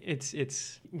up.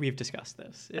 It's we've discussed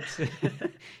this.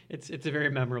 It's a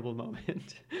very memorable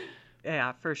moment.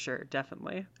 Yeah, for sure.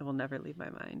 Definitely. It will never leave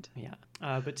my mind. Yeah.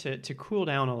 But to cool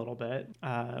down a little bit,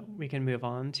 we can move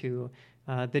on to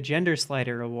the Gender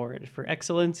Slider Award for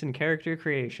excellence in character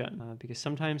creation, because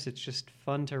sometimes it's just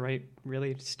fun to write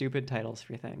really stupid titles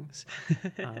for things.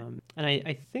 And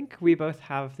I think we both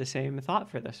have the same thought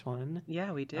for this one.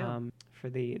 Yeah, we do. For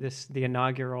the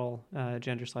inaugural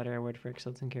Gender Slider Award for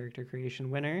Excellence in Character Creation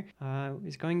winner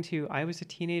is going to I Was a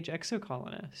Teenage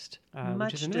Exocolonist.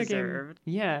 Much which is another deserved.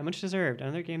 Game, yeah, much deserved.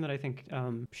 Another game that I think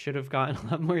should have gotten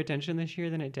a lot more attention this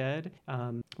year than it did.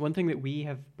 One thing that we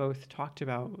have both talked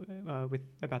about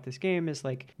about this game is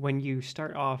like when you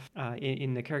start off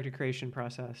in the character creation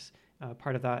process,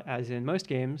 part of that, as in most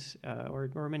games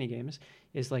or many games,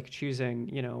 is like choosing,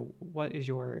 what is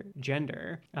your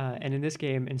gender? And in this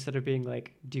game, instead of being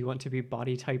like, do you want to be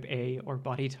body type A or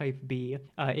body type B?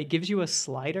 It gives you a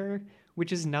slider,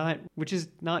 which is not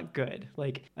good.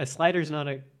 Like a slider is not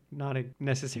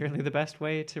necessarily the best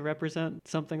way to represent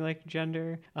something like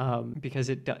gender, because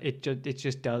it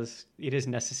is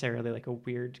necessarily like a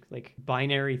weird like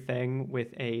binary thing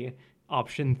with a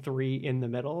option 3 in the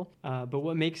middle. But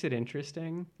what makes it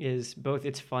interesting is both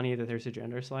it's funny that there's a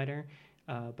gender slider,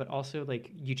 but also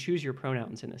like you choose your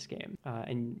pronouns in this game,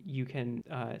 and you can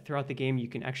throughout the game you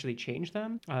can actually change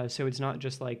them. So it's not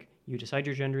just like you decide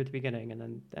your gender at the beginning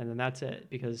and then that's it,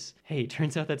 because hey,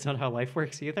 turns out that's not how life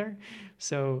works either.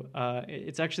 So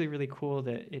it's actually really cool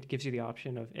that it gives you the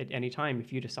option of at any time,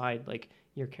 if you decide like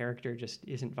your character just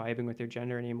isn't vibing with their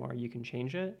gender anymore, you can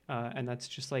change it. And that's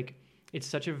just like, it's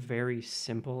such a very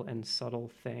simple and subtle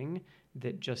thing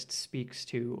that just speaks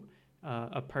to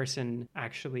a person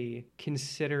actually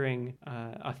considering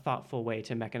a thoughtful way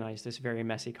to mechanize this very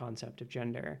messy concept of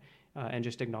gender, and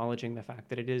just acknowledging the fact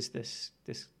that it is this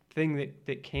thing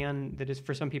that is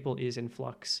for some people is in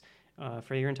flux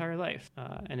for your entire life,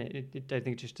 and it I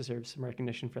think just deserves some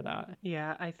recognition for that.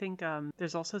 Yeah, I think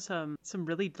there's also some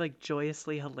really like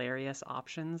joyously hilarious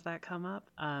options that come up,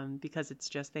 because it's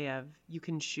just you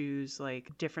can choose like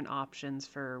different options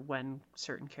for when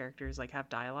certain characters like have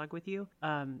dialogue with you.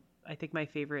 I think my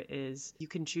favorite is you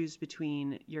can choose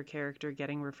between your character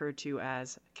getting referred to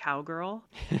as cowgirl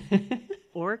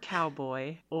or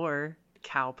cowboy or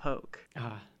cowpoke.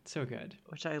 So good.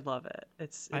 Which I love it.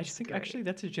 It's I think great. Actually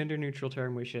that's a gender neutral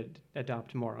term we should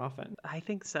adopt more often. I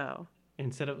think so.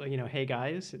 Instead of hey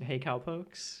guys, hey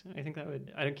cowpokes, I think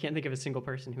I can't think of a single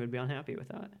person who would be unhappy with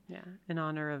that. Yeah. In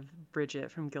honor of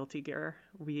Bridget from Guilty Gear,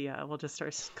 we'll just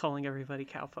start calling everybody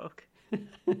cowpoke.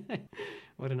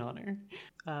 What an honor.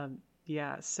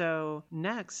 Yeah, so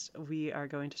next we are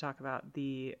going to talk about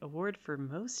the award for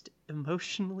most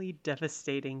emotionally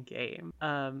devastating game,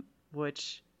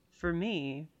 which for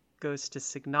me goes to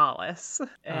Signalis.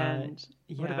 And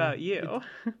what about you?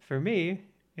 For me,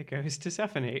 it goes to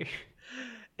Sephony.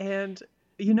 And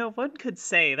one could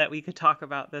say that we could talk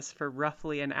about this for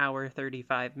roughly an hour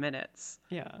 35 minutes.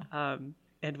 Yeah.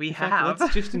 And we in have. Fact,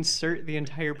 let's just insert the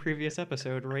entire previous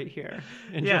episode right here.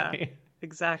 Enjoy. Yeah.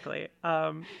 Exactly.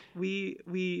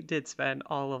 We did spend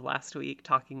all of last week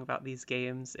talking about these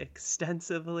games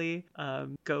extensively.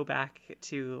 Go back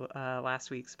to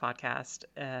last week's podcast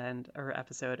or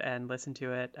episode and listen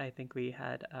to it. I think we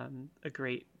had a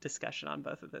great discussion on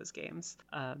both of those games.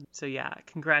 So yeah,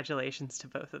 congratulations to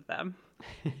both of them.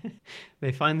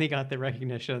 They finally got the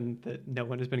recognition that no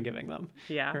one has been giving them.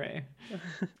 Yeah. Hooray.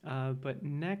 But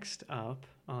next up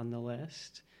on the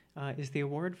list is the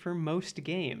award for most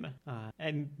game.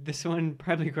 And this one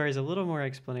probably requires a little more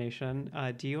explanation.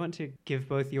 Do you want to give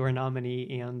both your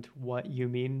nominee and what you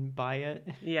mean by it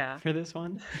for this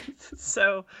one?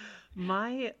 So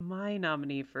my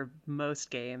nominee for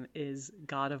most game is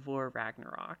God of War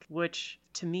Ragnarok, which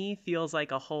to me feels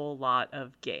like a whole lot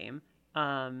of game.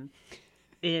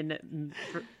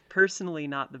 Personally,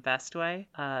 not the best way.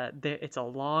 It's a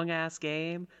long ass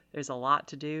game. There's a lot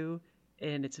to do.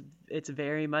 And it's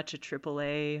very much a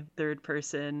AAA third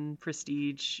person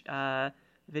prestige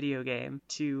video game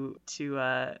to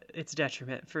its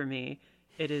detriment for me.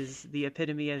 It is the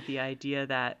epitome of the idea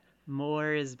that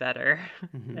more is better.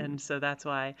 Mm-hmm. And so that's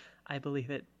why I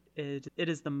believe it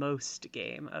is the most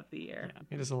game of the year. Yeah,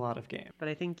 it is a lot of game. But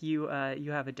I think you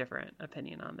have a different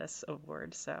opinion on this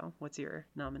award. So what's your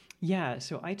nominee? Yeah,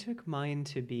 so I took mine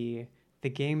to be the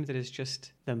game that is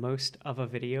just the most of a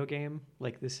video game.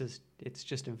 Like it's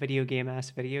just a video game.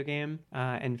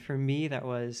 And for me, that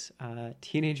was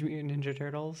Teenage Mutant Ninja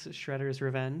Turtles: Shredder's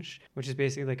Revenge, which is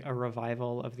basically like a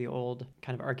revival of the old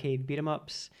kind of arcade beat 'em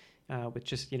ups. With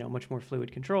just much more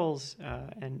fluid controls,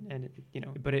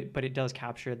 but it does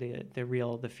capture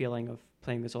the feeling of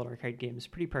playing those old arcade games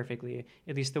pretty perfectly,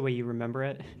 at least the way you remember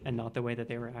it, and not the way that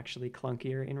they were actually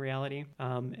clunkier in reality.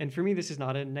 And for me, this is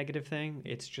not a negative thing.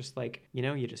 It's just like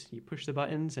you push the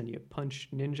buttons and you punch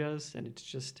ninjas, and it's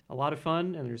just a lot of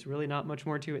fun. And there's really not much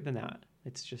more to it than that.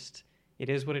 It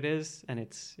is what it is, and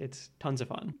it's tons of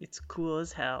fun. It's cool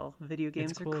as hell. Video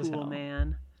games are cool,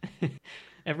 man.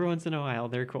 Every once in a while,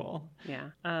 they're cool.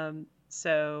 Yeah.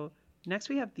 So next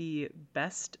we have the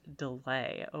Best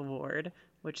Delay Award,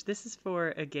 which this is for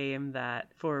a game that,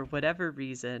 for whatever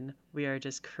reason, we are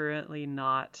just currently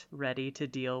not ready to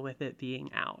deal with it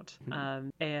being out. Mm-hmm.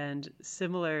 And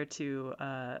similar to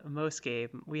most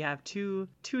game, we have two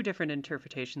different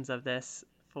interpretations of this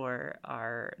for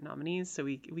our nominees, so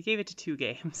we gave it to two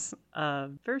games.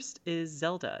 First is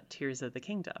Zelda: Tears of the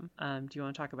Kingdom. Do you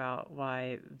want to talk about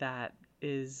why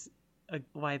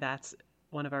that's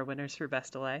one of our winners for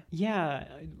Best Delay? Yeah,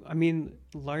 I mean,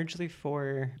 largely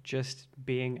for just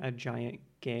being a giant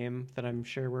game that I'm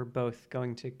sure we're both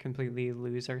going to completely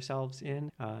lose ourselves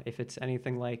in. If it's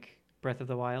anything like Breath of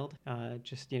the Wild,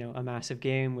 just a massive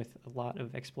game with a lot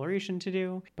of exploration to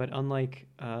do. But unlike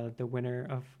the winner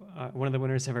of one of the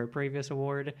winners of our previous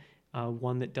award,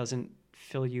 one that doesn't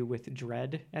fill you with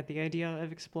dread at the idea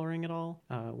of exploring it all,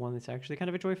 one that's actually kind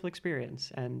of a joyful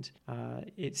experience, and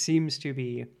it seems to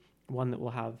be one that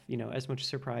will have as much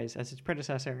surprise as its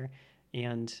predecessor,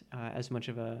 and as much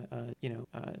of a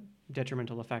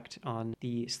detrimental effect on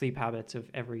the sleep habits of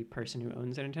every person who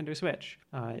owns a Nintendo Switch.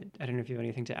 I don't know if you have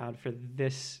anything to add for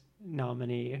this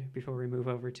nominee before we move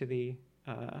over to the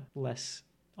less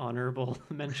honorable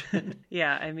mention.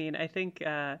 Yeah, I mean, I think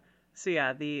the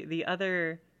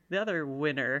other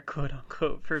winner, quote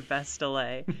unquote, for Best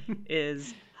Delay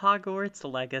is Hogwarts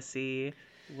Legacy,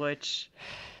 which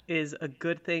is a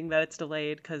good thing that it's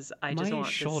delayed, because my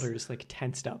shoulders like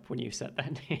tensed up when you said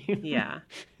that name. Yeah.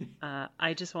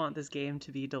 I just want this game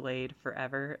to be delayed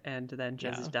forever and then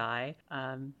just die.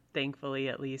 Thankfully,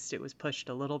 at least it was pushed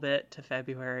a little bit to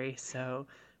February, so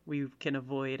we can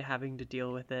avoid having to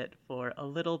deal with it for a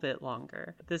little bit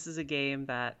longer. This is a game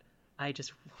that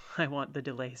I want the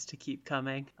delays to keep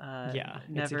coming.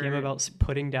 It's a game about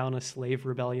putting down a slave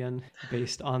rebellion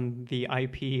based on the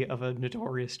IP of a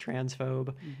notorious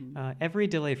transphobe. Mm-hmm. Every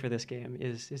delay for this game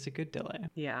is a good delay.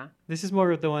 Yeah. This is more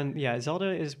of the one. Yeah,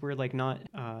 Zelda is we're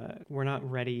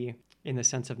not ready in the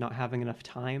sense of not having enough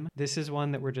time. This is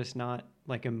one that we're just not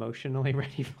like emotionally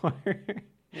ready for.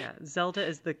 Yeah, Zelda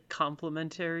is the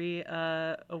complimentary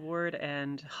award,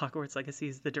 and Hogwarts Legacy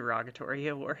is the derogatory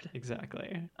award.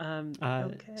 Exactly.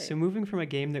 Okay. So moving from a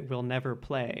game that we'll never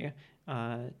play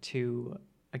to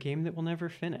a game that we'll never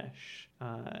finish.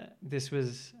 This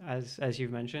was, as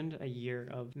you've mentioned, a year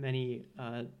of many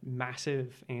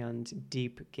massive and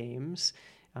deep games,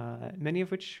 many of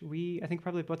which I think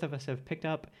probably both of us have picked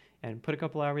up and put a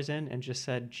couple hours in and just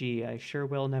said, gee, I sure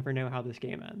will never know how this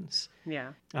game ends.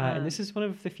 Yeah. And this is one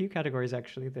of the few categories,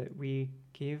 actually, that we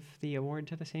gave the award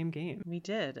to the same game. We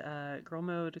did. Girl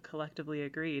Mode collectively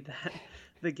agreed that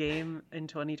the game in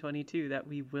 2022 that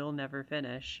we will never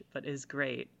finish, but is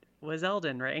great, was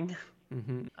Elden Ring.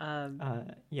 Mm-hmm. Um,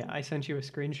 Yeah, I sent you a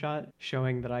screenshot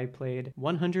showing that I played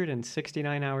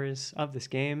 169 hours of this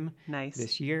game nice.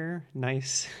 this year.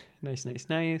 Nice, nice, nice,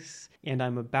 nice. And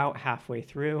I'm about halfway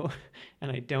through,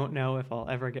 and I don't know if I'll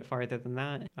ever get farther than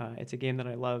that. It's a game that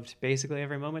I loved basically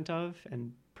every moment of,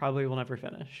 and probably will never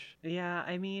finish. Yeah,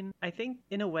 I mean, I think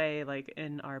in a way, like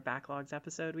in our backlogs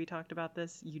episode, we talked about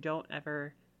this. You don't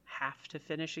ever have to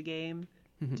finish a game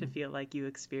to feel like you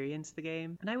experience the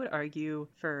game. And I would argue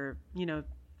for,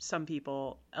 some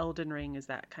people, Elden Ring is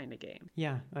that kind of game.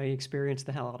 Yeah, I experienced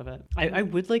the hell out of it. I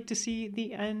would like to see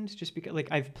the end, just because like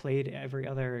I've played every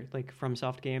other like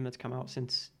FromSoft game that's come out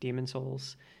since Demon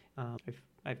Souls.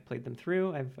 I've played them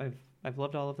through. I've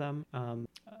loved all of them.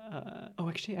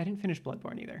 Actually, I didn't finish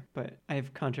Bloodborne either, but I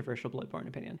have controversial Bloodborne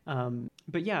opinion.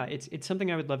 But yeah, it's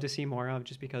something I would love to see more of,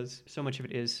 just because so much of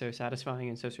it is so satisfying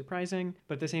and so surprising.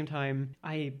 But at the same time,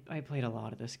 I played a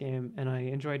lot of this game and I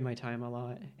enjoyed my time a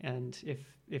lot. And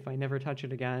if I never touch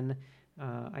it again,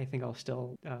 I think I'll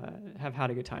still have had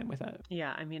a good time with it.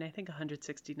 Yeah, I mean, I think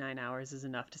 169 hours is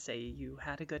enough to say you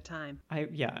had a good time.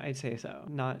 I'd say so.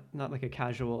 Not like a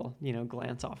casual,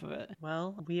 glance off of it.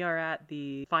 Well, we are at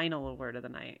the final award of the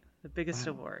night, the biggest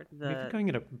award. We've been going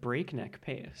at a breakneck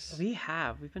pace. We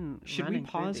have. We've been. Should we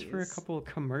pause for a couple of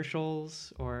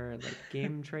commercials or like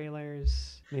game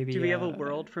trailers? Maybe. Do we have a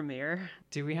world premiere?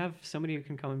 Do we have somebody who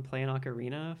can come and play an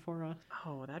ocarina for us?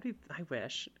 Oh, that'd be. I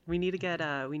wish. We need to get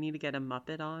a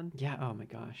Muppet on. Yeah. Oh my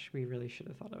gosh, we really should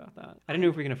have thought about that. I don't know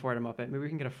if we can afford a Muppet. Maybe we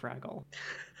can get a Fraggle.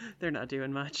 They're not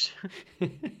doing much.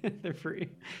 They're free.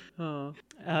 Oh.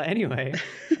 Anyway.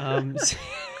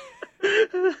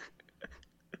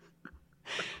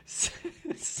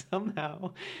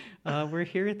 Somehow we're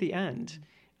here at the end,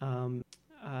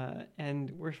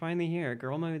 and we're finally here.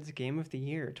 Girl Mode's Game of the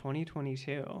Year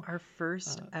 2022, our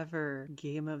first ever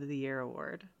Game of the Year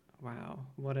award. Wow,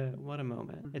 what a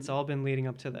moment. It's all been leading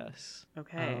up to this.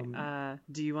 Okay.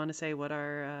 Do you want to say what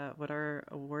our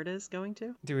award is going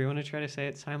to? Do we want to try to say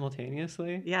it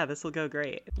simultaneously? Yeah, this will go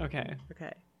great. Okay.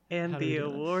 And the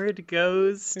award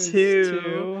goes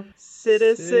to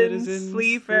Citizen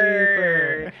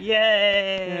Sleeper.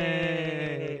 Yay!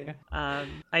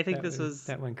 I think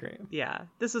that went great. Yeah,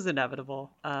 this was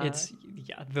inevitable. It's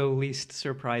the least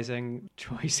surprising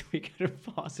choice we could have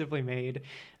possibly made.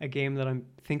 A game that I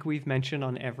think we've mentioned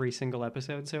on every single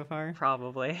episode so far.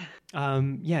 Probably.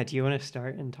 Do you want to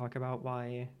start and talk about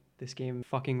why this game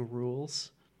fucking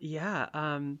rules? Yeah.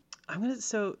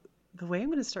 So the way I'm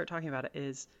gonna start talking about it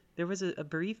is, there was a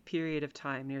brief period of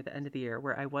time near the end of the year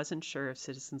where I wasn't sure if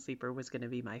Citizen Sleeper was going to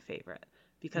be my favorite,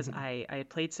 because I had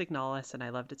played Signalis and I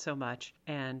loved it so much,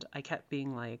 and I kept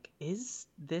being like, is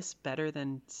this better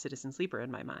than Citizen Sleeper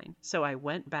in my mind? So I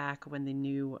went back when the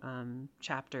new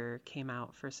chapter came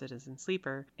out for Citizen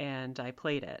Sleeper, and I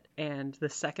played it. And the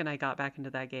second I got back into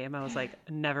that game, I was like,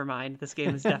 never mind, this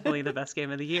game is definitely the best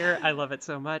game of the year. I love it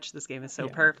so much. This game is so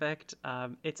perfect.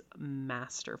 It's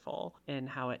masterful in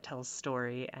how it tells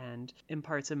story and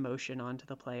imparts emotion onto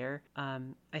the player.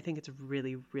 I think it's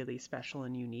really, really special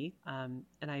and unique.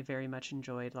 And I very much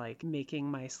enjoyed like making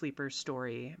my Sleeper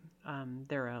story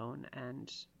their own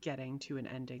and getting to an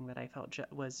ending that I felt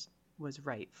was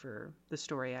right for the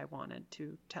story I wanted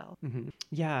to tell. Mm-hmm.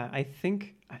 Yeah, I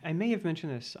think I may have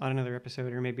mentioned this on another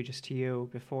episode or maybe just to you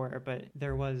before, but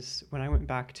there was, when I went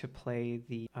back to play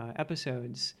the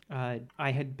episodes, I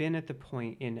had been at the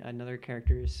point in another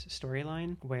character's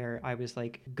storyline where I was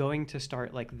like going to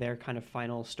start like their kind of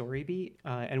final story beat.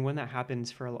 And when that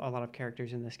happens for a lot of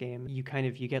characters in this game, you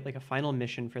get like a final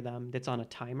mission for them that's on a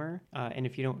timer. And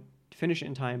if you don't finish it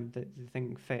in time, the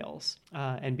thing fails.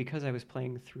 And because I was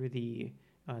playing through the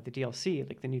DLC,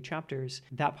 like the new chapters,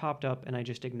 that popped up and I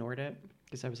just ignored it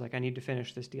because I was like, I need to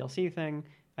finish this DLC thing.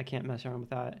 I can't mess around with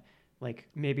that. Like,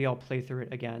 maybe I'll play through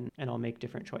it again and I'll make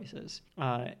different choices.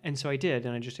 And so I did,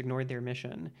 and I just ignored their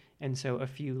mission. And so a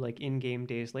few like in-game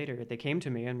days later, they came to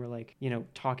me and were like,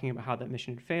 talking about how that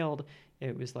mission had failed.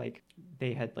 It was like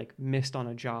they had like missed on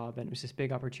a job and it was this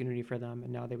big opportunity for them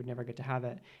and now they would never get to have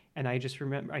it. And I just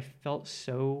remember I felt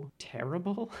so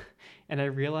terrible. And I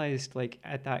realized like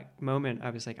at that moment,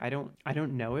 I was like, I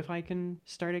don't know if I can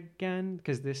start again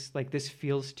because this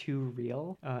feels too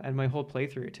real. And my whole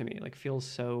playthrough to me like feels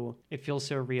so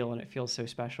real and it feels so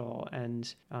special.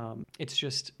 And it's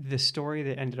just the story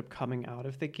that ended up coming out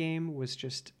of the game was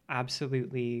just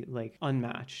absolutely like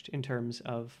unmatched in terms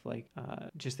of like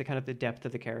just the kind of the depth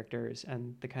of the characters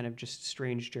and the kind of just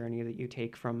strange journey that you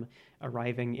take from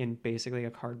arriving in basically a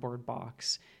cardboard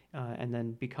box and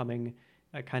then becoming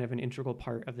a kind of an integral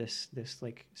part of this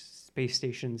like space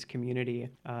station's community.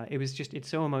 It's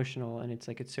so emotional, and it's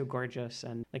so gorgeous,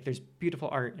 and like there's beautiful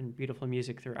art and beautiful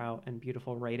music throughout and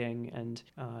beautiful writing, and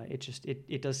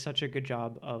it does such a good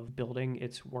job of building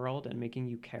its world and making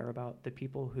you care about the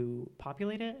people who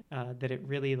populate it, that it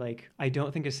really, like, I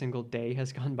don't think a single day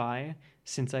has gone by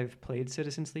since I've played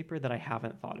Citizen Sleeper that I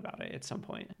haven't thought about it at some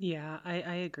point. Yeah,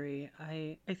 I agree.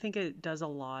 I think it does a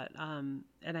lot.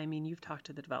 And I mean, you've talked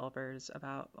to the developers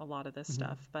about a lot of this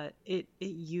stuff, but it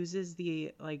uses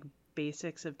the like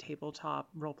basics of tabletop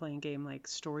role-playing game like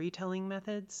storytelling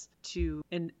methods to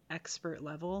an expert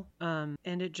level. And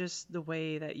it just, the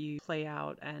way that you play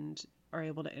out and are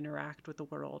able to interact with the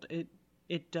world,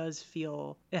 it does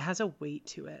feel, it has a weight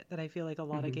to it that I feel like a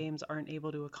lot of games aren't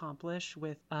able to accomplish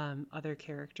with other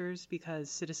characters, because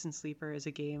Citizen Sleeper is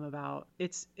a game about,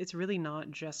 it's really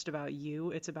not just about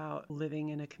you. It's about living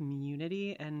in a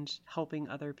community and helping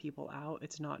other people out.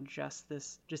 It's not just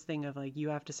this thing of like, you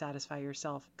have to satisfy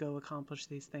yourself, go accomplish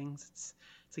these things.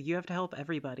 It's like you have to help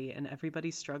everybody, and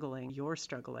everybody's struggling. You're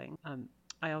struggling.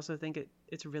 I also think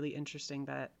it's really interesting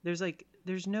that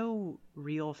there's no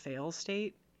real fail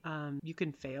state. You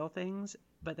can fail things,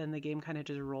 but then the game kind of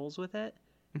just rolls with it,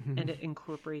 and it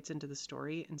incorporates into the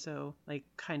story. And so, like,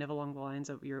 kind of along the lines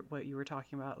of what you were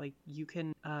talking about, like, you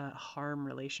can harm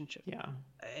relationships. Yeah,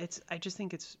 I just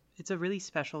think it's a really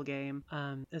special game.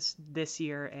 This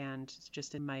year, and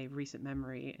just in my recent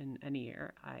memory in any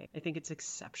year, I think it's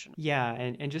exceptional. Yeah,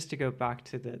 and just to go back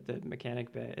to the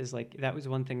mechanic bit, is like that was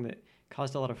one thing that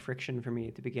caused a lot of friction for me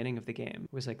at the beginning of the game,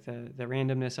 was like the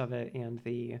randomness of it, and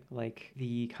the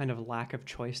kind of lack of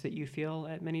choice that you feel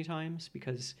at many times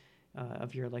because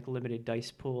of your like limited dice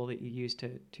pool that you use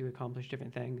to accomplish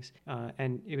different things.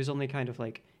 And it was only kind of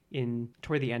like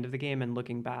toward the end of the game and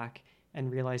looking back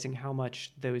and realizing how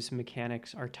much those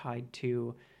mechanics are tied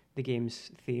to the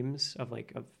game's themes of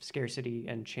scarcity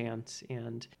and chance,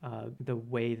 and the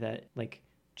way that like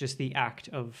just the act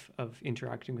of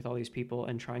interacting with all these people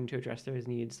and trying to address their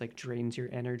needs like drains your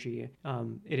energy.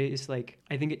 It is like,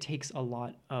 I think it takes a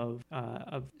lot of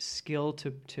skill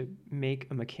to make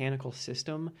a mechanical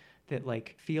system that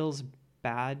like feels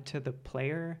bad to the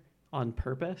player on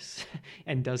purpose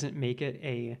and doesn't make it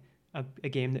a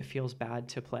game that feels bad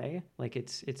to play. Like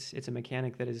it's a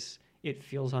mechanic that is, it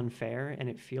feels unfair, and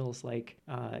it feels like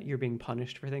you're being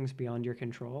punished for things beyond your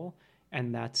control.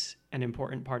 And that's an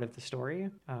important part of the story.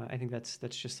 I think that's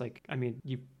just like, I mean,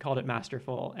 you called it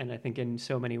masterful, and I think in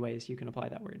so many ways you can apply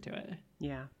that word to it.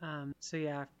 Yeah. So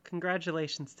yeah,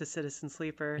 congratulations to Citizen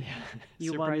Sleeper. Yeah.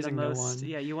 You won the most.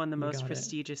 Yeah, you won the most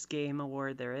prestigious game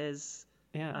award there is.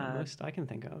 Yeah, most I can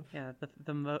think of. Yeah,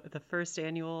 the first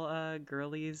annual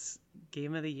Girlies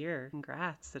Game of the Year.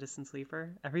 Congrats, Citizen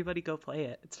Sleeper. Everybody go play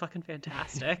it. It's fucking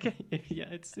fantastic. Yeah,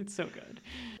 it's so good.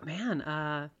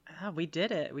 Man, we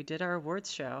did it. We did our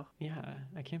awards show. Yeah,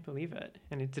 I can't believe it.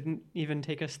 And it didn't even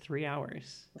take us 3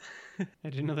 hours. I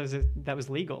didn't know that was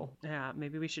legal. Yeah,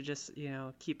 maybe we should just,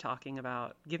 keep talking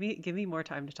about, give me more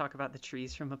time to talk about the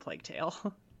trees from A Plague Tale.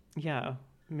 Yeah.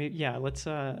 Yeah, let's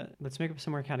make up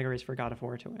some more categories for God of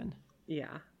War to win.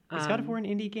 Yeah. Is God of War an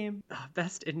indie game?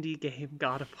 Best indie game,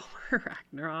 God of War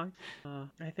Ragnarok.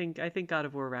 I think God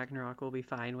of War Ragnarok will be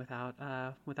fine without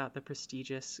the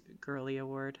prestigious Girly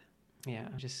Award. Yeah,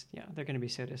 they're going to be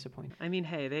so disappointed. I mean,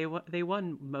 hey, they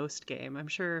won most game. I'm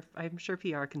sure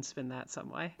PR can spin that some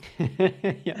way.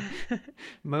 Yeah.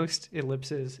 Most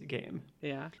ellipses game.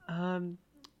 Yeah.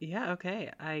 Yeah,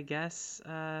 okay. I guess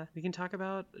we can talk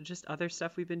about just other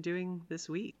stuff we've been doing this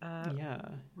week. Yeah.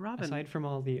 Robin. Aside from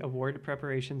all the award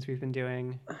preparations we've been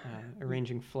doing,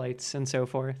 arranging flights and so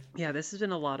forth. Yeah, this has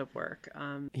been a lot of work.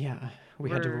 Yeah, we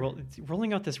had to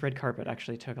rolling out this red carpet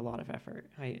actually took a lot of effort.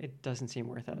 It doesn't seem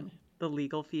worth it. The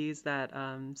legal fees that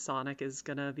Sonic is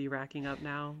gonna be racking up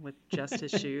now with just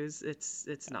his shoes,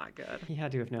 it's not good. He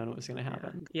had to have known what was gonna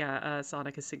happen. Yeah,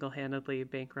 Sonic is single-handedly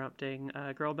bankrupting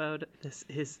Girl Mode. This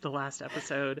is the last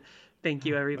episode. Thank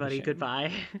you, everybody.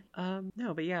 Goodbye.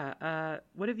 No, but yeah,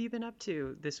 what have you been up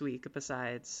to this week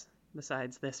besides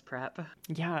this prep?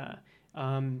 Yeah.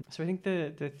 So I think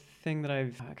the thing that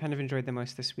I've kind of enjoyed the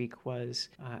most this week was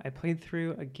I played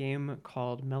through a game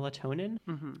called Melatonin.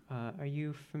 Mm-hmm. Are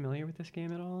you familiar with this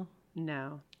game at all?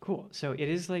 No. Cool. So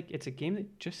it's a game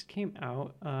that just came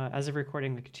out as of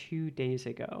recording like 2 days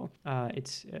ago.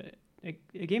 It's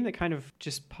a game that kind of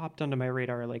just popped onto my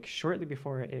radar like shortly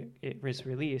before it was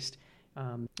released.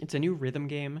 It's a new rhythm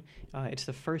game. It's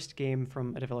the first game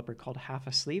from a developer called Half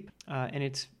Asleep, and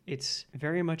it's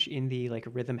very much in the like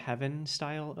Rhythm Heaven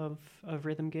style of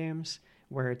rhythm games,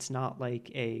 where it's not like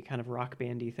a kind of rock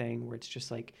bandy thing where it's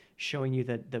just like showing you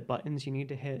the buttons you need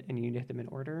to hit and you need to hit them in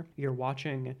order. You're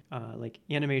watching like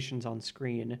animations on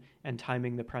screen and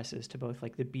timing the presses to both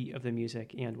like the beat of the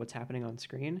music and what's happening on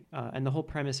screen. And the whole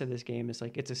premise of this game is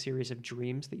like it's a series of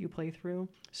dreams that you play through.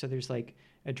 So there's like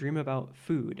a dream about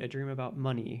food, a dream about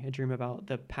money, a dream about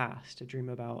the past, a dream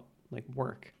about like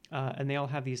work. And they all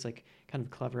have these like kind of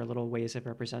clever little ways of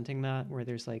representing that, where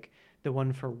there's like the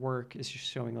one for work is just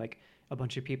showing like a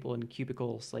bunch of people in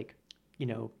cubicles, like, you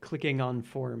know, clicking on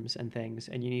forms and things,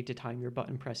 and you need to time your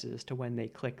button presses to when they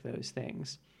click those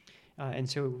things. And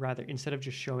so rather, instead of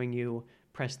just showing you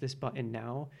press this button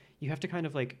now, you have to kind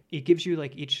of like, it gives you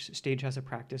like each stage has a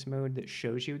practice mode that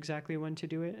shows you exactly when to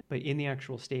do it. But in the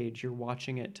actual stage, you're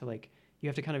watching it to like, you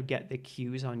have to kind of get the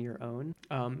cues on your own.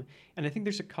 And I think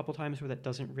there's a couple times where that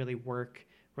doesn't really work,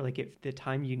 where like if the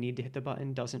time you need to hit the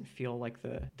button doesn't feel like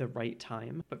the right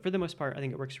time. But for the most part, I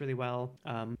think it works really well.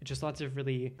 Just lots of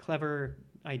really clever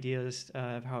ideas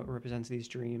of how it represents these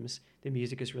dreams. The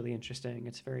music is really interesting.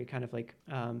 It's very kind of like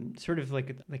sort of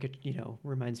like a, you know,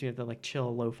 reminds me of the like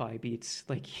chill lo-fi beats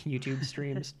like YouTube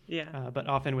streams. Yeah. But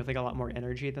often with like a lot more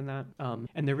energy than that.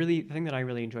 And the thing that I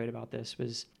really enjoyed about this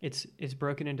was it's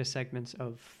broken into segments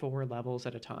of 4 levels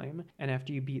at a time, and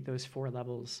after you beat those 4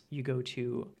 levels, you go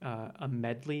to a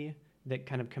medley that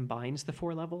kind of combines the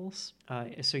 4 levels.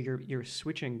 So you're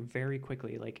switching very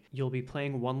quickly. Like you'll be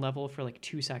playing one level for like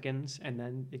 2 seconds, and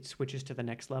then it switches to the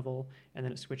next level, and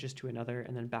then it switches to another,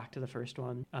 and then back to the first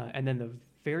one. And then the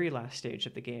very last stage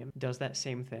of the game does that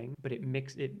same thing, but it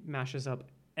mashes up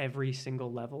every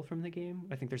single level from the game.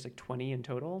 I think there's like 20 in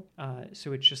total.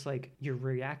 So it's just like you're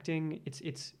reacting.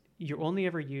 It's you only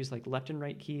ever use like left and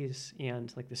right keys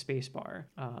and like the space bar.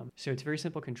 So it's very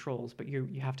simple controls, but you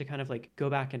have to kind of like go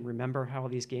back and remember how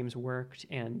these games worked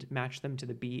and match them to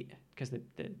the beat, because the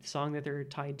song that they're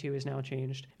tied to is now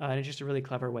changed. And it's just a really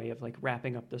clever way of like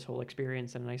wrapping up this whole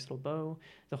experience in a nice little bow.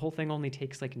 The whole thing only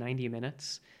takes like 90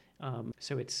 minutes.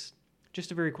 So it's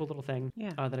just a very cool little thing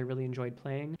that I really enjoyed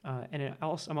playing. And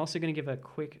I'm also going to give a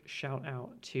quick shout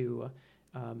out to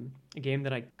a game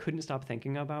that I couldn't stop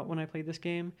thinking about when I played this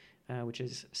game, which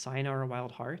is Sayonara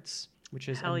Wild Hearts, which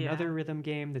is another rhythm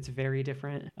game that's very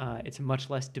different. It's much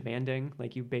less demanding.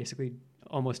 Like you basically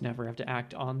almost never have to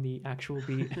act on the actual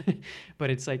beat, but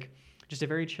it's like just a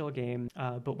very chill game.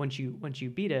 But once you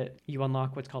beat it, you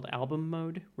unlock what's called album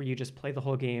mode, where you just play the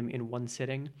whole game in one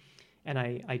sitting. And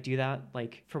I do that,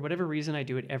 like, for whatever reason, I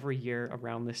do it every year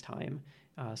around this time.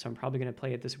 So I'm probably going to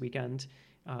play it this weekend.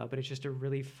 But it's just a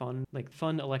really fun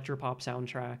electropop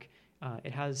soundtrack.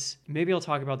 It has, maybe I'll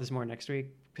talk about this more next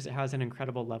week, because it has an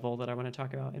incredible level that I want to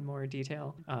talk about in more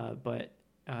detail. But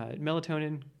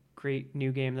Melatonin, great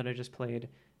new game that I just played.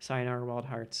 Sayonara Wild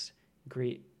Hearts,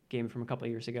 great game from a couple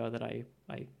of years ago that I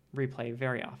replay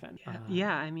very often.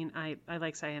 Yeah, I mean, I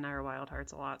like Sayonara Wild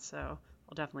Hearts a lot, so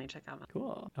I'll definitely check out that.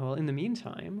 Cool. Well, in the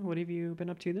meantime, what have you been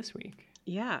up to this week?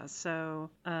 Yeah, so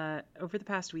over the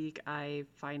past week, I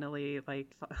finally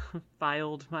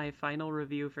filed my final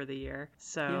review for the year.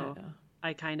 So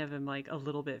I kind of am like a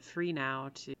little bit free now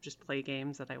to just play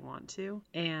games that I want to.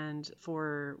 And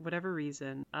for whatever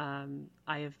reason,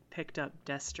 I have picked up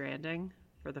Death Stranding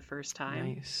for the first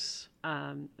time. Nice.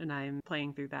 And I'm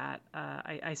playing through that.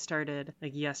 I started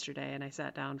like yesterday, and I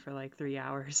sat down for like 3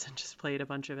 hours and just played a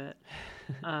bunch of it.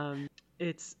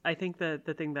 I think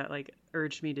the thing that like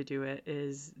urged me to do it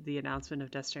is the announcement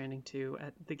of Death Stranding 2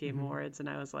 at the Game Awards, and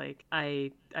I was like,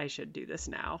 I should do this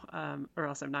now, or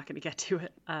else I'm not going to get to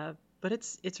it. But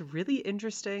it's really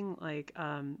interesting. Like,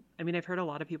 I mean, I've heard a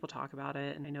lot of people talk about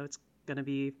it, and I know it's gonna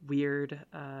be weird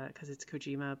because it's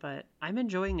Kojima, but I'm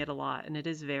enjoying it a lot, and it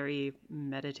is very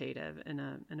meditative in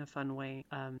a fun way.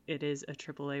 It is a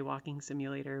AAA walking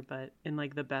simulator, but in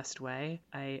like the best way.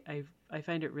 I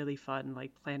find it really fun,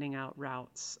 like planning out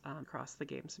routes across the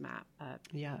game's map.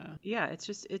 Yeah, it's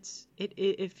just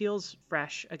it feels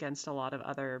fresh against a lot of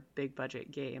other big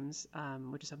budget games,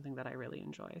 which is something that I really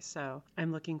enjoy. So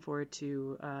I'm looking forward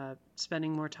to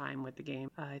spending more time with the game.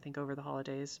 I think over the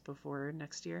holidays before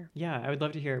next year. Yeah, I would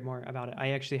love to hear more about it. I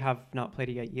actually have not played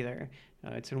it yet either.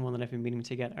 It's been one that I've been meaning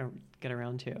to get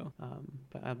around to.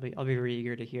 But I'll be very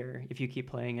eager to hear, if you keep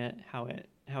playing it, how it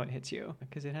hits you,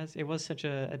 because it was such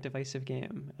a divisive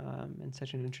game, and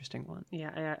such an interesting one.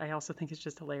 Yeah, I also think it's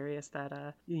just hilarious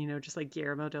that just like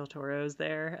Guillermo del Toro's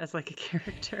there as like a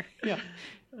character. Yeah.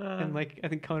 And like I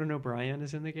think Conan O'Brien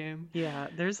is in the game. Yeah,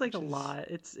 there's like a lot.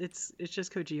 It's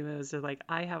just Kojima. So like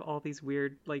I have all these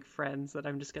weird like friends that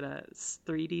I'm just gonna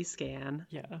 3D scan.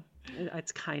 Yeah. I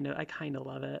kind of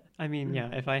love it. I mean, yeah,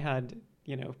 if I had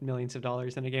millions of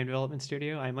dollars in a game development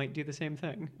studio, I might do the same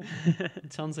thing.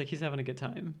 It sounds like he's having a good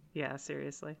time. Yeah,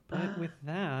 seriously. But with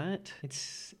that,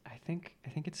 I think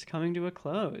it's coming to a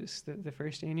close. The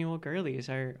first annual Girlies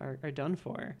are done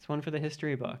for. It's one for the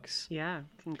history books. Yeah,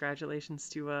 congratulations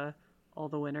to all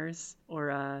the winners,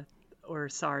 or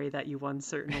sorry that you won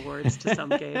certain awards to some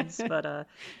games, but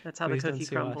that's how Please the don't cookie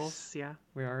sue crumbles. us. Yeah.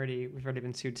 We've already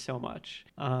been sued so much.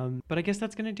 But I guess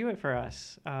that's going to do it for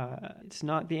us. It's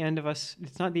not the end of us.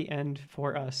 It's not the end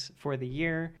for us for the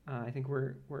year. I think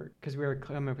because we're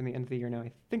coming up in the end of the year now.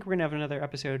 I think we're going to have another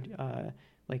episode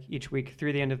like each week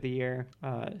through the end of the year.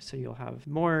 So you'll have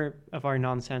more of our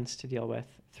nonsense to deal with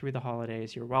through the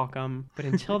holidays. You're welcome. But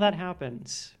until that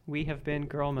happens, we have been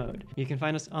Girl Mode. You can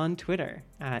find us on Twitter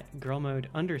at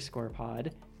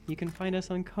girlmode_pod. You can find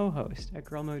us on co-host at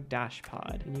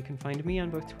girlmode-pod. And you can find me on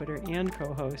both Twitter and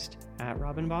co-host at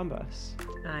Robin Bombas.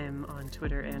 I am on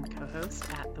Twitter and co-host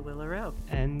at The Willow Row.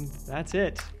 And that's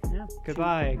it. Yeah.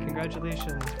 Goodbye.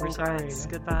 Congratulations. We're sorry. Congrats.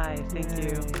 Goodbye. Thank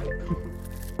you.